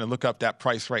 Just trying to look up that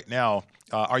price right now.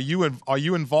 Are you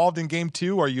involved in game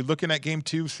 2? Are you looking at game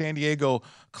 2, San Diego,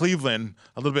 Cleveland,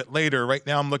 a little bit later? Right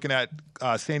now I'm looking at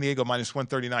San Diego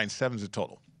 -139, 7's the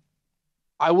total.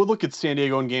 I would look at San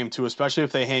Diego in game 2, especially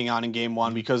if they hang on in game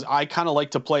 1, because I kind of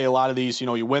like to play a lot of these.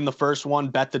 You win the first one,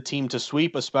 bet the team to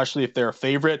sweep, especially if they're a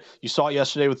favorite. You saw it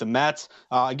yesterday with the Mets.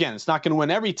 Again, it's not going to win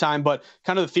every time, but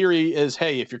kind of the theory is,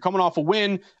 hey, if you're coming off a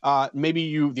win,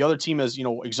 maybe the other team has,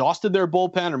 exhausted their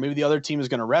bullpen, or maybe the other team is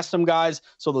going to rest some guys.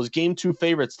 So those game 2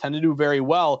 favorites tend to do very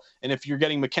well. And if you're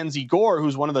getting Mackenzie Gore,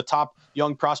 who's one of the top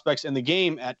young prospects in the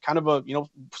game at kind of a,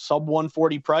 sub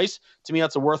 140 price, to me,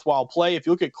 that's a worthwhile play. If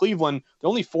you look at Cleveland,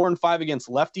 they're only 4-5 against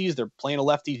lefties. They're playing a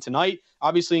lefty tonight,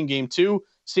 obviously in game 2.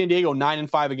 San Diego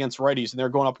 9-5 against righties, and they're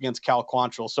going up against Cal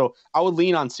Quantrill. So I would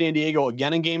lean on San Diego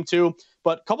again in game 2.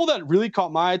 But a couple that really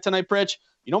caught my eye tonight, Pritch,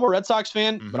 I'm a Red Sox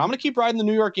fan, but I'm going to keep riding the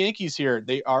New York Yankees here.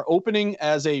 They are opening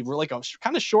as a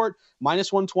kind of short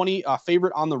 -120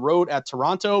 favorite on the road at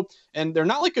Toronto. And they're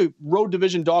not like a road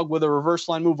division dog with a reverse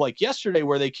line move like yesterday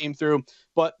where they came through.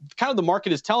 But kind of the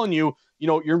market is telling you,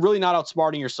 you're really not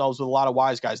outsmarting yourselves with a lot of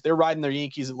wise guys. They're riding their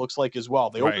Yankees, it looks like, as well.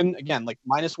 They open, again, like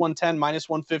 -110,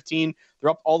 -115.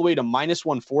 They're up all the way to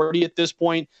 -140 at this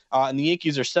point. And the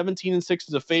Yankees are 17-6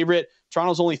 as a favorite.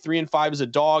 Toronto's only 3-5 as a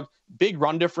dog. Big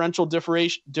run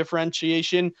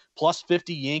differentiation,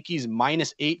 +50 Yankees,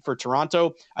 -8 for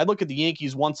Toronto. I'd look at the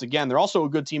Yankees once again. They're also a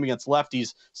good team against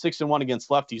lefties, 6-1 against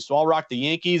lefties. So I'll rock the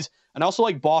Yankees. And I also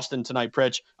like Boston tonight,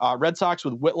 Pritch. Red Sox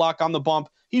with Whitlock on the bump.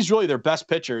 He's really their best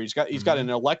pitcher. He's got an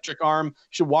electric arm. You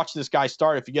should watch this guy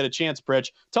start if you get a chance,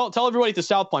 Pritch. Tell everybody at the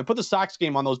South Point, put the Sox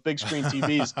game on those big screen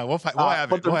TVs. We'll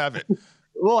have it. We'll have it.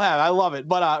 We'll have it. I love it.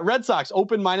 But Red Sox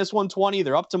open -120.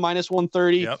 They're up to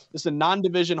 -130. This is a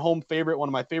non-division home favorite, one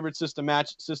of my favorite system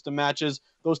matches.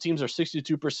 Those teams are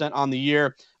 62% on the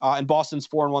year. And Boston's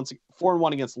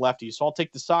 4-1 against lefties. So I'll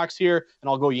take the Sox here, and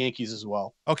I'll go Yankees as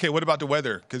well. Okay, what about the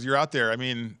weather? Because you're out there. I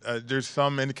mean, there's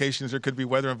some indications there could be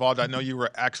weather involved. I know you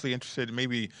were actually interested in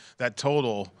maybe that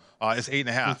total is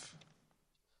 8.5.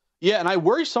 Yeah, and I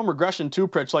worry some regression too,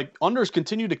 Pritch. Like, unders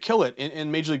continue to kill it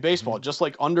in Major League Baseball, just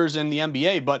like unders in the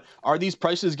NBA. But are these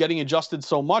prices getting adjusted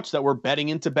so much that we're betting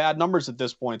into bad numbers at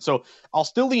this point? So I'll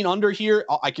still lean under here.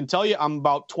 I can tell you I'm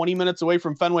about 20 minutes away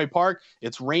from Fenway Park.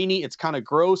 It's rainy. It's kind of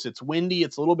gross. It's windy.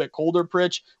 It's a little bit colder,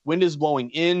 Pritch. Wind is blowing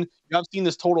in. I've seen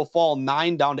this total fall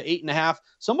 9 down to 8.5.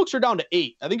 Some books are down to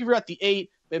 8. I think if you're at the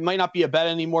 8, it might not be a bet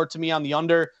anymore to me on the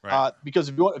under, because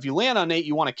if you land on 8,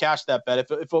 you want to cash that bet.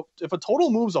 If a total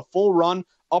moves a full run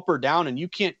up or down and you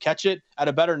can't catch it at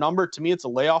a better number, to me it's a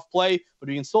layoff play. But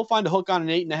if you can still find a hook on an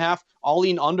 8.5, I'll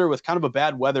lean under with kind of a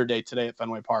bad weather day today at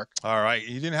Fenway Park. All right,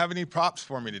 you didn't have any props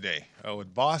for me today.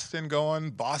 With Boston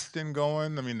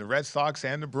going. I mean, the Red Sox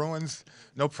and the Bruins.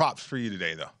 No props for you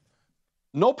today, though.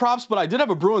 No props, but I did have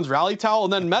a Bruins rally towel.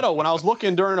 And then Meadow, when I was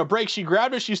looking during a break, she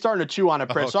grabbed it. She's starting to chew on it,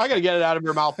 Pritch. Okay. So I got to get it out of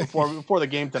her mouth before the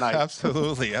game tonight.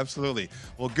 Absolutely.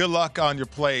 Well, good luck on your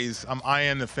plays. I'm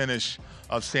eyeing the finish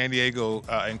of San Diego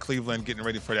and Cleveland, getting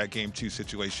ready for that Game 2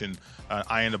 situation.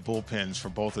 Eyeing the bullpens for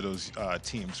both of those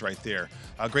teams right there.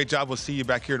 Great job. We'll see you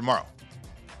back here tomorrow.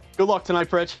 Good luck tonight,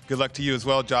 Pritch. Good luck to you as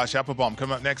well, Josh Applebaum.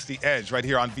 Coming up next, The Edge, right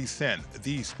here on VSiN,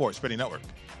 the Sports Betting Network.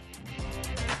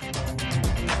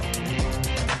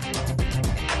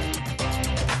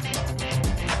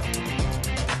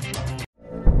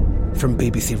 From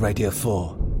BBC Radio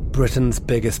 4, Britain's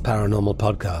biggest paranormal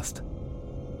podcast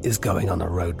is going on a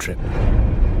road trip.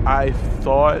 I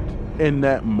thought in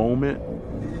that moment,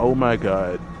 oh my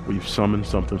God, we've summoned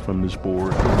something from this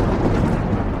board.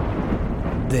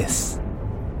 This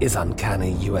is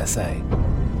Uncanny USA.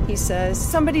 He says,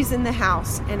 somebody's in the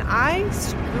house, and I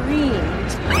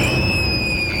screamed.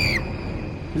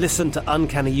 Listen to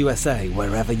Uncanny USA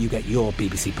wherever you get your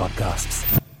BBC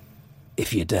podcasts,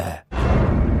 if you dare.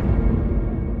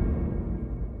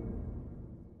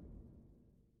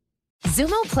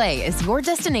 Xumo Play is your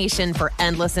destination for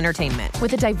endless entertainment.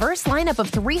 With a diverse lineup of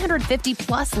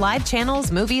 350-plus live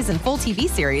channels, movies, and full TV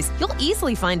series, you'll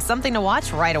easily find something to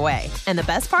watch right away. And the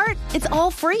best part? It's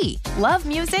all free. Love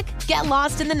music? Get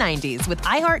lost in the 90s with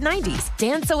iHeart 90s,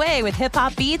 dance away with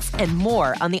hip-hop beats, and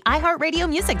more on the iHeartRadio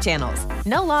music channels.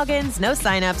 No logins, no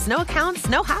signups, no accounts,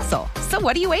 no hassle. So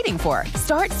what are you waiting for?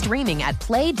 Start streaming at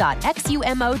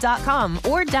play.xumo.com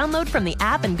or download from the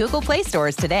app and Google Play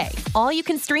stores today. All you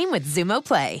can stream with Xumo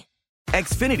Play.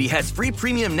 Xfinity has free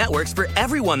premium networks for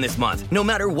everyone this month, no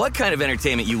matter what kind of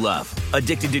entertainment you love.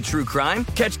 Addicted to true crime?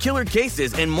 Catch killer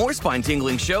cases and more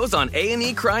spine-tingling shows on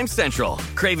A&E Crime Central.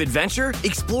 Crave adventure?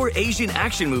 Explore Asian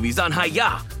action movies on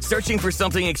Hi-YAH. Searching for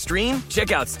something extreme?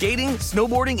 Check out skating,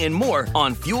 snowboarding, and more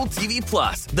on Fuel TV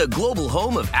Plus, the global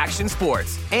home of action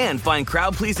sports. And find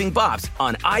crowd-pleasing bops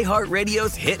on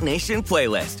iHeartRadio's Hit Nation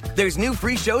playlist. There's new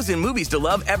free shows and movies to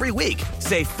love every week.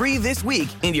 Say free this week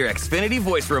in your Xfinity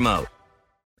voice remote.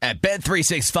 At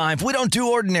Bet365, we don't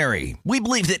do ordinary. We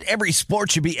believe that every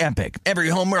sport should be epic. Every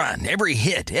home run, every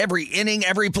hit, every inning,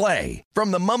 every play. From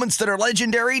the moments that are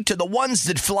legendary to the ones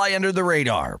that fly under the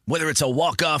radar. Whether it's a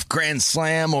walk-off grand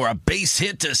slam or a base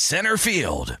hit to center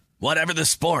field. Whatever the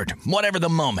sport, whatever the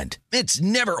moment. It's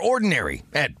never ordinary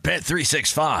at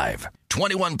Bet365.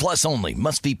 21 plus only.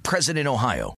 Must be present in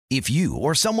Ohio. If you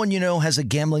or someone you know has a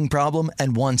gambling problem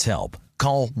and wants help,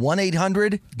 call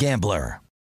 1-800-GAMBLER.